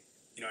say,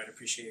 I'd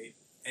appreciate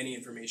any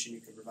information you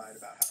can provide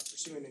about how to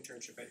pursue an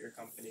internship at your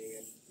company,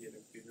 and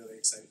be really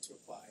excited to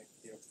apply.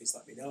 Please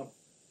let me know.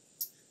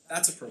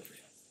 That's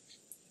appropriate.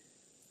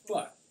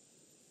 But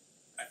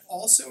I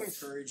also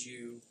encourage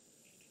you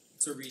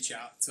to reach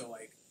out to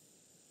like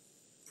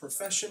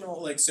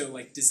professional,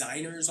 like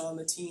designers on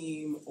the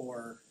team,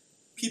 or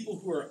people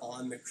who are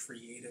on the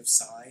creative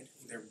side.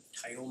 Their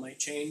title might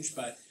change,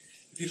 but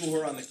people who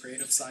are on the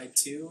creative side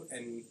too,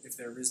 and if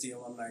they're RISD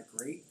alumni,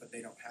 great, but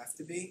they don't have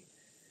to be.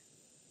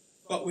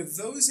 But with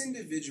those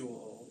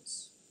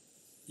individuals,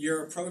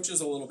 your approach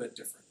is a little bit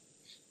different.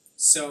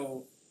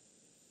 So,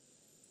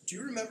 do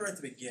you remember at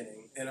the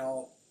beginning, and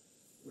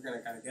we're going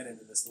to kind of get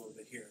into this a little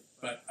bit here,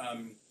 but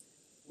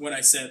when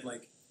I said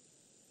like,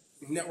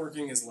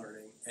 networking is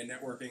learning, and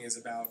networking is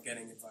about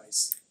getting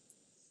advice.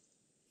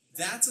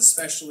 That's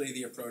especially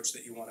the approach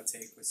that you want to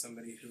take with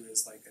somebody who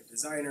is like a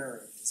designer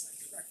or a design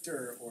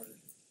director or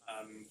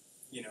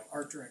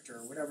art director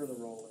or whatever the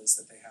role is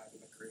that they have in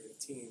the creative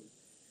team.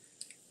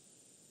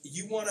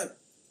 You want to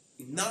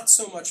not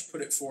so much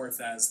put it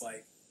forth as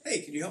like,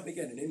 hey, can you help me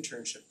get an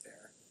internship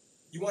there?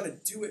 You want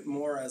to do it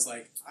more as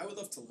like, I would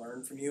love to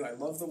learn from you. I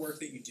love the work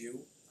that you do.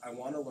 I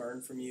want to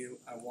learn from you.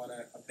 I want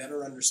to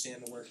better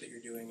understand the work that you're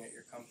doing at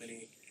your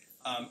company.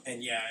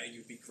 And yeah, it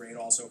would be great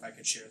also if I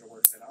could share the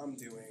work that I'm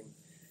doing.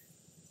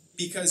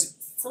 Because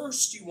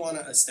first you want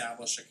to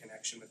establish a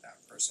connection with that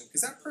person.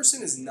 Because that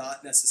person is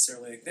not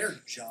necessarily, their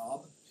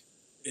job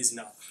is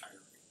not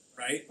hiring,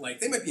 right? Like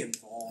they might be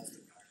involved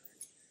in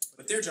hiring,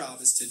 but their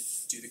job is to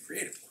do the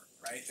creative work,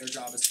 right? Their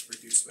job is to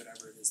produce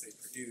whatever it is they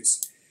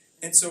produce.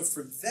 And so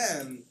for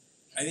them,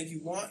 I think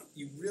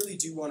you really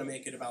do want to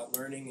make it about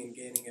learning and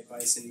gaining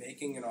advice and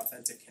making an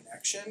authentic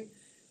connection.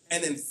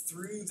 And then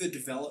through the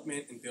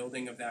development and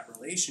building of that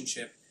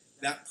relationship,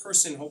 that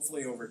person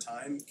hopefully over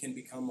time can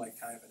become like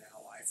kind of an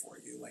ally for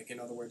you. Like in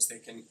other words, they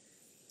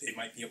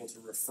might be able to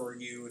refer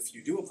you if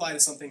you do apply to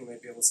something. They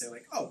might be able to say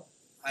like, oh,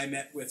 I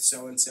met with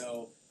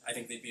so-and-so. I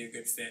think they'd be a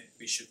good fit.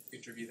 We should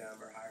interview them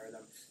or hire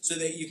them. So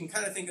that you can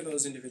kind of think of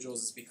those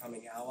individuals as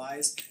becoming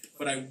allies.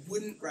 But I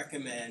wouldn't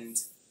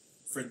recommend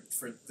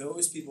for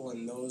those people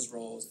in those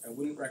roles, I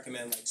wouldn't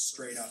recommend like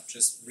straight up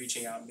just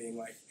reaching out and being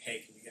like,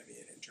 hey, can you get me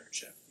an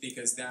internship?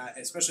 Because that,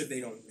 especially if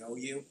they don't know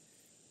you,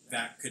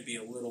 that could be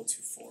a little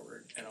too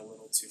forward and a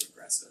little too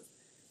aggressive.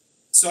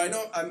 So I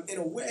know I'm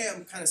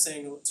kind of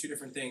saying two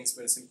different things,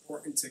 but it's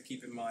important to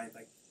keep in mind,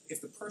 like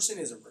if the person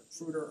is a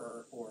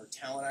recruiter or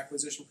talent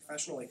acquisition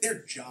professional, like their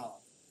job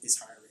is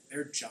hiring.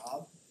 Their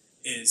job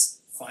is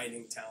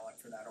finding talent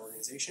for that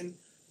organization.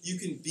 You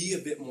can be a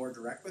bit more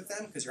direct with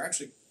them because you're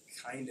actually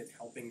kind of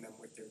helping them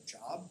with their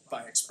job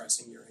by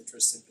expressing your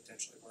interest in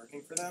potentially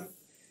working for them.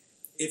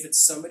 If it's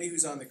somebody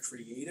who's on the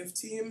creative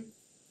team,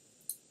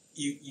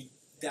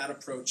 that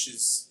approach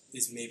is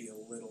maybe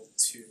a little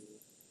too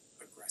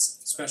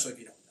aggressive, especially if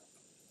you don't know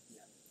them.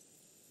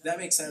 Yeah. That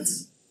makes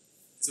sense?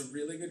 It's a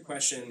really good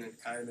question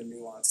and kind of a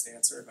nuanced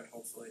answer, but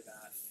hopefully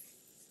that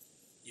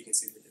you can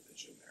see the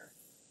division there.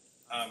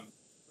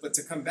 But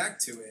to come back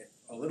to it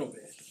a little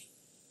bit,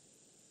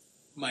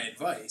 my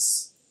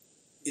advice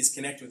is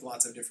connect with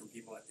lots of different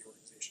people at the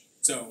organization.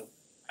 So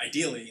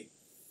ideally,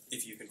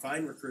 if you can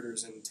find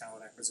recruiters and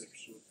talent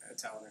acquisition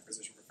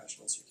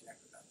professionals, you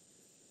connect with them.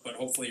 But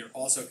hopefully you're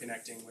also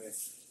connecting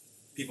with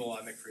people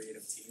on the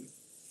creative team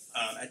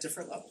at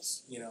different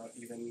levels. You know,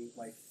 even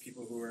like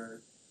people who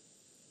are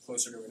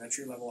closer to an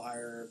entry level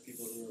hire,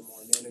 people who are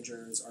more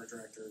managers, art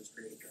directors,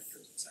 creative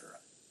directors, etc.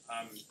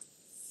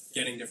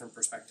 Getting different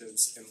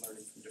perspectives and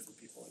learning from different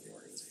people in the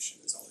organization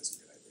is always a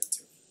good idea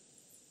too.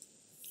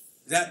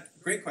 Is that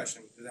great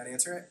question? Did that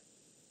answer it?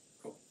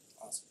 Cool,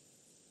 awesome.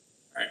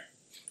 All right,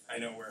 I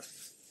know we're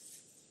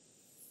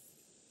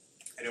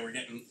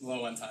getting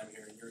low on time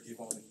here, and you've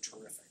all been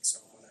terrific. So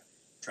I want to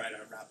try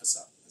to wrap us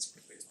up as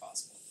quickly as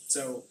possible.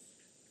 So,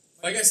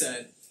 like I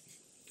said,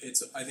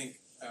 it's I think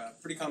a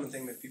pretty common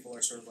thing that people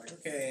are sort of like,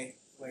 okay,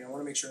 like I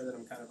want to make sure that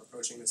I'm kind of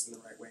approaching this in the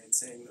right way and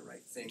saying the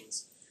right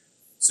things.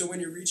 So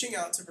when you're reaching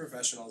out to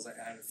professionals, I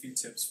had a few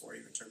tips for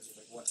you in terms of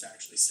like what to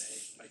actually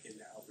say, like in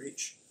the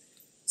outreach.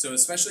 So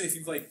especially if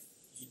you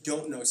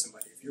don't know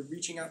somebody, if you're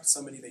reaching out to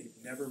somebody that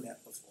you've never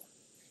met before,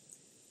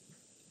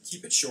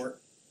 keep it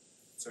short.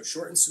 So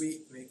short and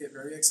sweet, make it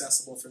very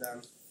accessible for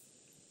them.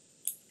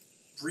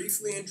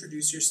 Briefly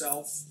introduce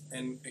yourself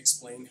and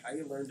explain how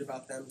you learned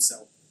about them.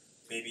 So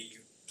maybe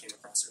you came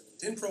across their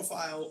LinkedIn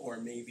profile, or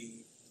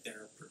maybe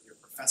your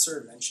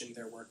professor mentioned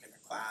their work in a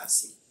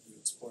class and you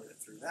explored it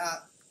through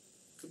that.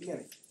 Could be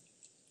anything.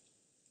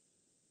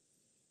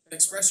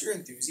 Express your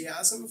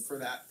enthusiasm for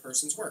that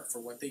person's work, for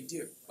what they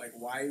do. Like,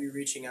 why are you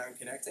reaching out and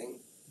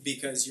connecting?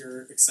 Because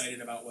you're excited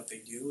about what they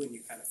do and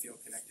you kind of feel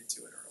connected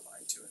to it or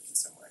aligned to it in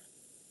some way.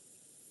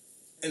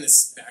 And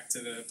this, back to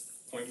the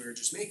point we were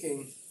just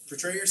making,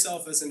 portray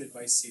yourself as an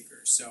advice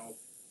seeker. So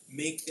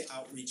make the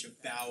outreach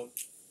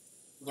about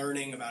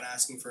learning, about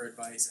asking for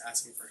advice,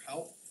 asking for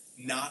help,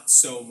 not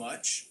so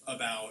much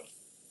about,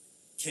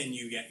 can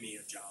you get me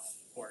a job?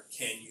 Or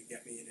can you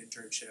get me an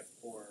internship?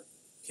 Or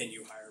can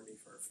you hire me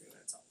for a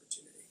freelance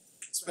opportunity?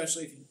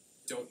 Especially if you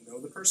don't know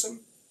the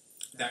person,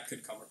 that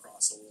could come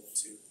across a little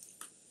too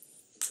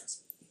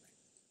aggressive.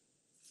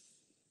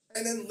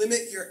 And then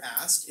limit your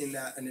ask in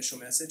that initial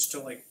message to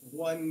like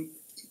one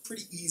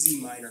pretty easy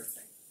minor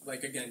thing.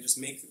 Like again, just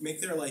make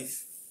their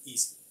life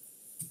easy.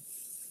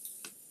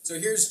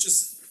 So here's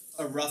just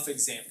a rough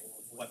example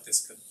of what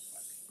this could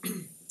look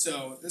like.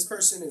 So this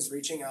person is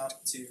reaching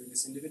out to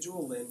this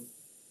individual, Lynn,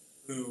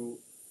 who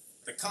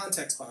the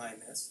context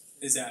behind this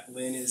is that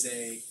Lynn is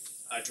a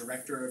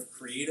director of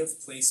creative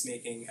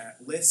placemaking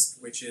at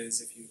LISC, which is,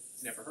 if you've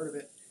never heard of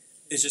it,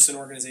 is just an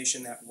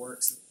organization that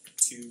works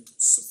to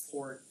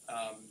support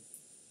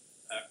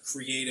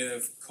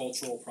creative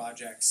cultural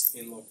projects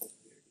in local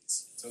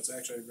communities. So it's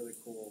actually a really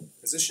cool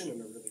position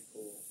and a really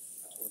cool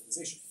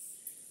organization.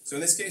 So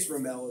in this case,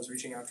 Ramel is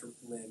reaching out to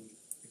Lynn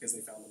because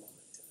they found them on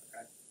LinkedIn.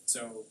 Okay?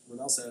 So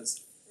Ramel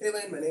says, "Hey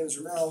Lynn, my name is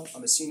Ramel.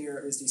 I'm a senior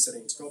at RISD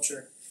studying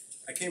sculpture.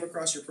 I came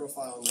across your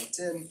profile on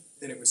LinkedIn,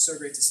 and it was so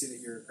great to see that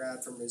you're a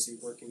grad from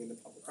RISD working in the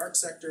public art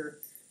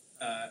sector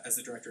as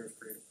the director of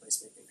creative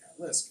placemaking at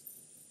LISC.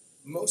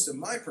 Most of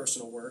my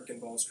personal work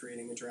involves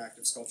creating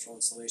interactive sculptural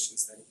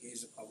installations that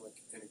engage the public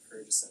and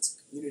encourage a sense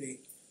of community.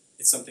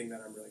 It's something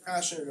that I'm really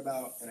passionate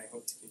about, and I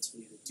hope to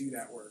continue to do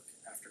that work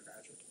after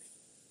graduating.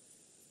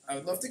 I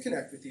would love to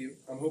connect with you.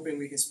 I'm hoping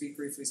we can speak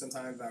briefly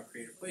sometime about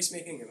creative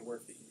placemaking and the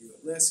work that you do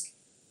at LISC.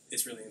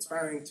 It's really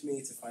inspiring to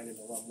me to find an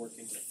alum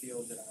working in a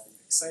field that I'm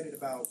excited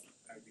about.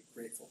 I would be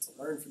grateful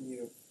to learn from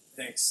you.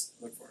 Thanks.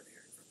 Look forward to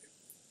hearing from you."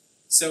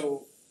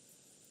 So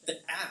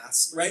the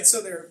ask, right? So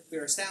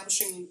they're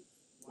establishing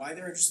why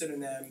they're interested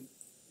in them.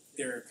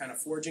 They're kind of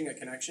forging a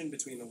connection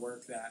between the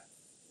work that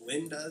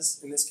Lynn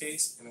does in this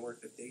case and the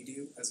work that they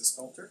do as a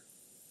sculptor.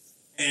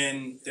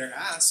 And their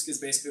ask is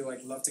basically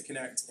like, love to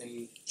connect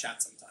and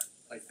chat sometime.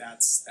 Like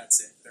that's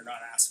it. They're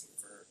not asking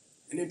for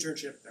an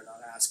internship. They're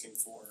not asking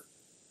for,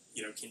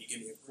 can you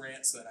give me a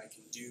grant so that I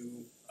can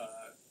do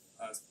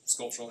a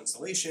sculptural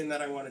installation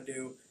that I want to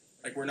do?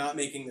 Like, we're not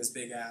making this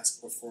big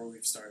ask before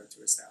we've started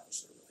to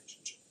establish a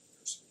relationship with the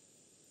person.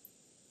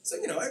 So,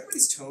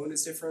 everybody's tone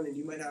is different, and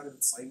you might have a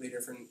slightly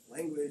different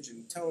language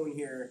and tone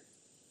here,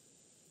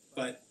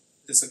 but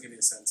this will give you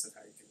a sense of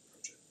how you can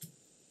approach it.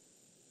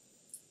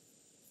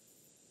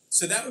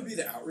 So that would be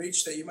the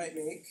outreach that you might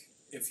make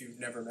if you've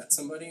never met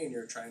somebody and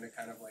you're trying to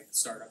kind of like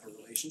start up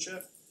a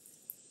relationship.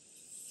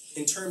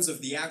 In terms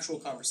of the actual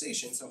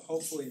conversation, so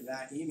hopefully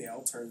that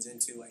email turns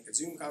into like a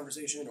Zoom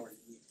conversation, or you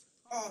meet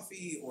for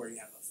coffee, or you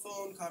have a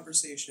phone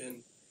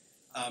conversation.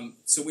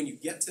 So when you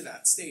get to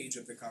that stage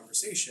of the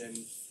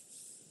conversation,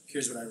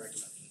 here's what I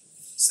recommend.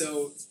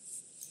 So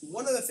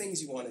one of the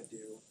things you want to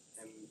do,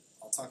 and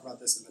I'll talk about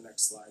this in the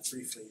next slide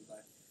briefly,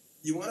 but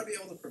you want to be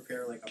able to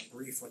prepare like a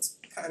brief, what's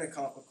kind of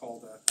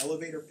called an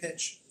elevator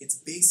pitch. It's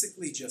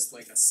basically just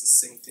like a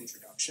succinct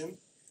introduction,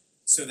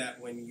 so that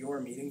when you're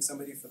meeting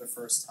somebody for the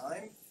first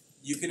time,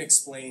 you can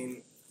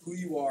explain who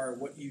you are,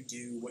 what you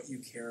do, what you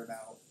care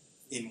about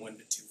in 1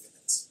 to 2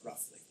 minutes,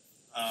 roughly.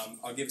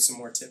 I'll give some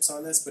more tips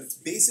on this, but it's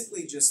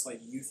basically just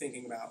like you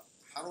thinking about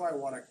how do I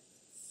want to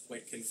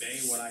like convey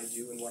what I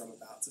do and what I'm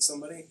about to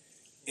somebody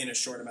in a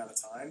short amount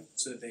of time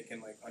so that they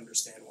can like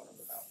understand what I'm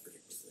about pretty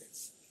quickly.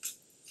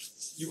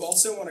 You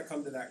also want to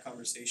come to that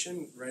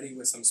conversation ready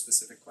with some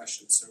specific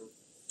questions. So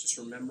just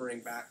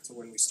remembering back to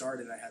when we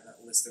started, I had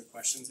that list of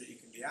questions that you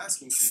can be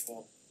asking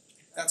people.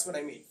 That's what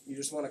I mean. You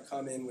just want to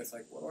come in with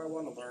like, what do I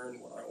want to learn?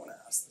 What do I want to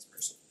ask this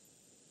person?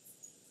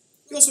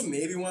 You also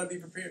maybe want to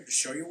be prepared to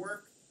show your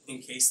work in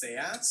case they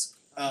ask.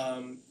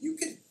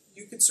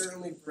 You could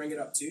certainly bring it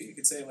up too. You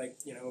could say like,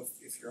 you know,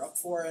 if you're up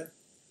for it,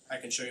 I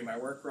can show you my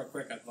work real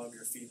quick. I'd love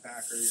your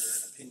feedback or your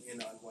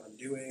opinion on what I'm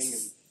doing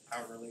and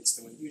how it relates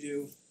to what you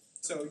do.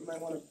 So you might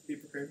want to be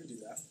prepared to do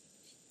that.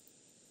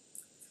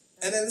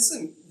 And then this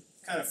is a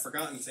kind of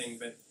forgotten thing,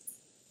 but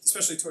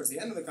especially towards the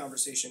end of the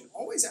conversation,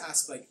 always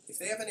ask like if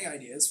they have any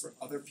ideas for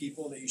other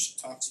people that you should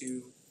talk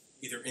to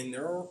either in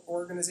their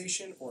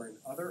organization or in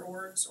other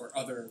orgs or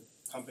other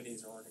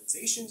companies or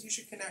organizations you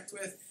should connect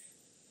with.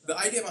 The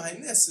idea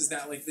behind this is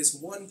that like this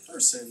one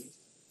person,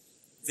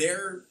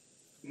 their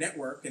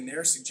network and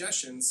their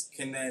suggestions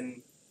can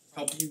then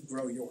help you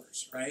grow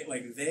yours, right?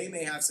 Like they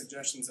may have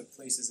suggestions of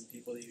places and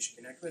people that you should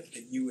connect with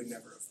that you would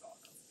never have thought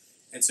of.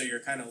 And so you're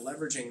kind of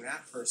leveraging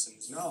that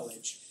person's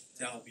knowledge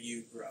to help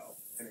you grow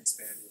and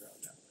expand your own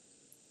network.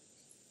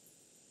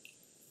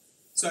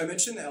 So I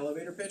mentioned the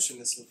elevator pitch, and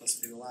this will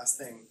supposed to be the last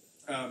thing.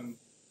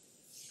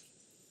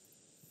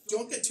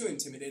 Don't get too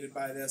intimidated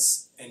by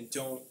this, and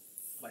don't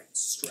like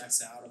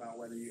stress out about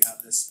whether you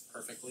have this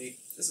perfectly.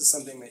 This is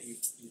something that you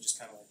just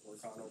kind of like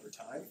work on over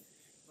time.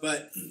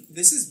 But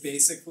this is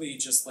basically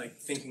just like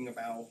thinking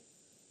about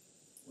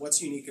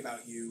what's unique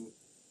about you,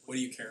 what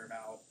do you care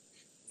about,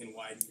 and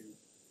why do you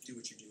do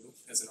what you do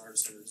as an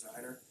artist or a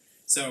designer.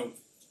 So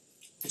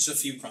it's just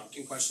a few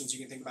prompting questions you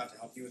can think about to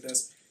help you with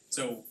this.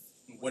 So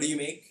what do you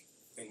make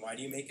and why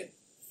do you make it?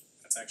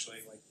 That's actually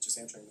like just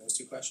answering those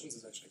two questions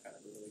is actually kind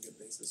of a really good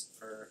basis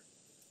for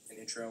an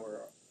intro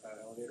or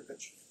elevator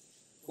pitch.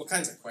 What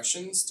kinds of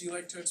questions do you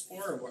like to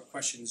explore, or what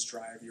questions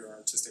drive your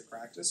artistic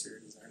practice or your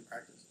design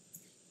practice?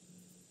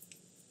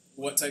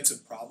 What types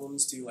of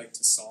problems do you like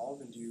to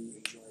solve and do you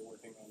enjoy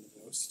working on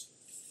the most?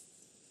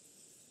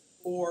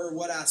 Or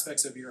what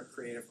aspects of your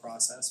creative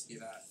process, be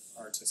that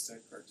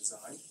artistic or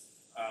design,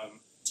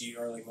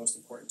 are like most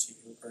important to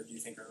you, or do you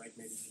think are like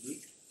maybe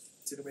unique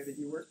to the way that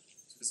you work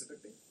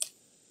specifically?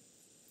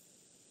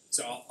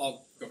 So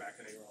I'll go back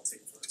and I'll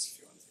take photos if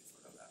you want to take a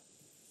photo of that.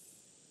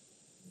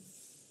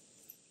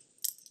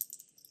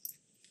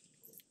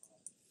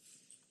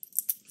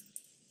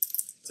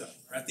 So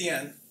we're at the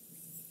end.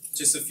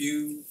 Just a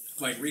few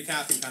like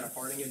recap and kind of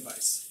parting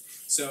advice.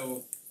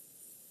 So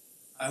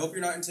I hope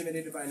you're not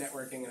intimidated by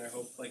networking, and I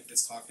hope like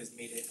this talk has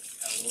made it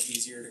a little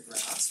easier to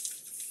grasp.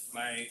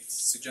 My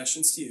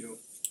suggestions to you: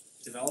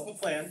 develop a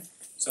plan.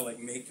 So like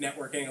make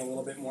networking a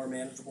little bit more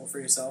manageable for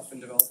yourself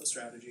and develop a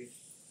strategy.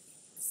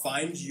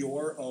 Find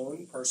your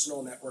own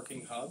personal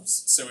networking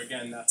hubs. So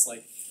again, that's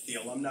like the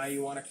alumni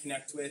you want to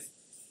connect with,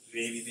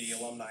 maybe the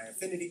alumni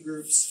affinity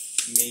groups,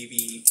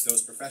 maybe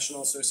those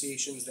professional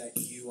associations that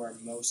you are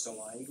most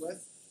aligned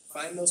with.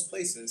 Find those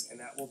places, and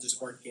that will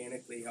just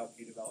organically help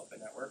you develop a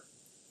network.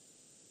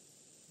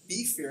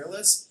 Be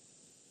fearless.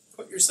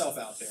 Put yourself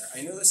out there.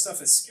 I know this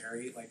stuff is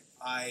scary. Like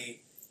I've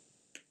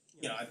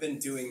been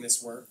doing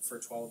this work for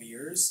 12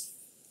 years.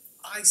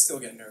 I still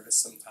get nervous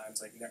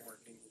sometimes, like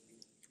networking.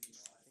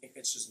 I think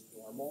it's just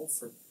normal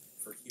for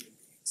human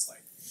beings.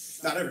 Like,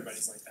 not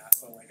everybody's like that,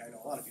 but like I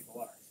know a lot of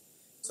people are.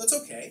 So it's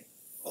okay.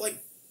 But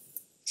like,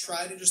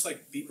 try to just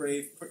like be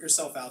brave, put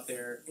yourself out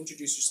there,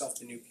 introduce yourself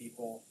to new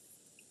people.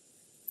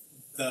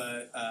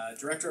 The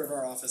director of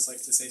our office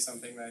likes to say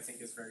something that I think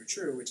is very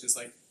true, which is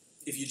like,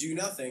 if you do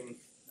nothing,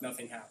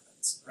 nothing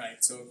happens,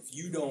 right? So if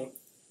you don't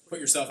put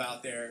yourself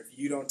out there, if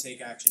you don't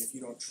take action, if you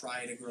don't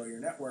try to grow your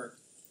network,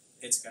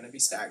 it's going to be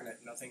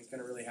stagnant. Nothing's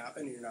going to really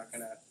happen, and you're not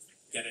going to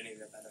get any of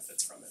the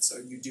benefits from it. So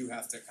you do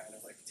have to kind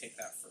of like take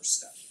that first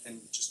step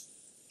and just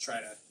try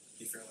to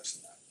be fearless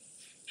in that.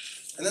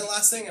 And then the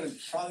last thing, and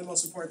probably the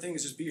most important thing,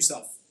 is just be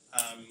yourself.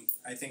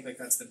 I think like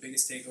that's the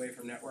biggest takeaway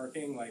from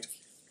networking. Like,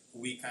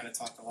 we kind of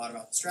talked a lot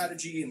about the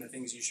strategy and the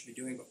things you should be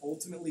doing, but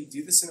ultimately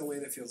do this in a way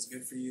that feels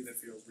good for you, that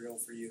feels real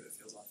for you, that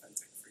feels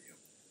authentic for you.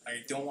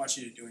 I don't want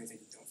you to do anything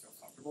you don't feel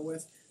comfortable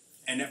with.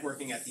 And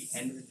networking at the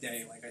end of the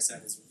day, like I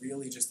said, is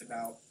really just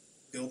about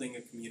building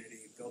a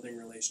community, building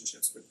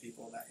relationships with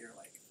people that you're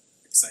like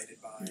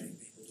excited by, that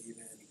you believe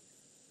in,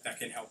 that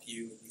can help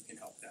you and you can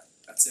help them.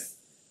 That's it.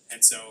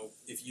 And so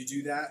if you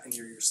do that and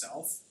you're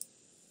yourself,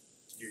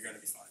 you're going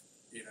to be fine.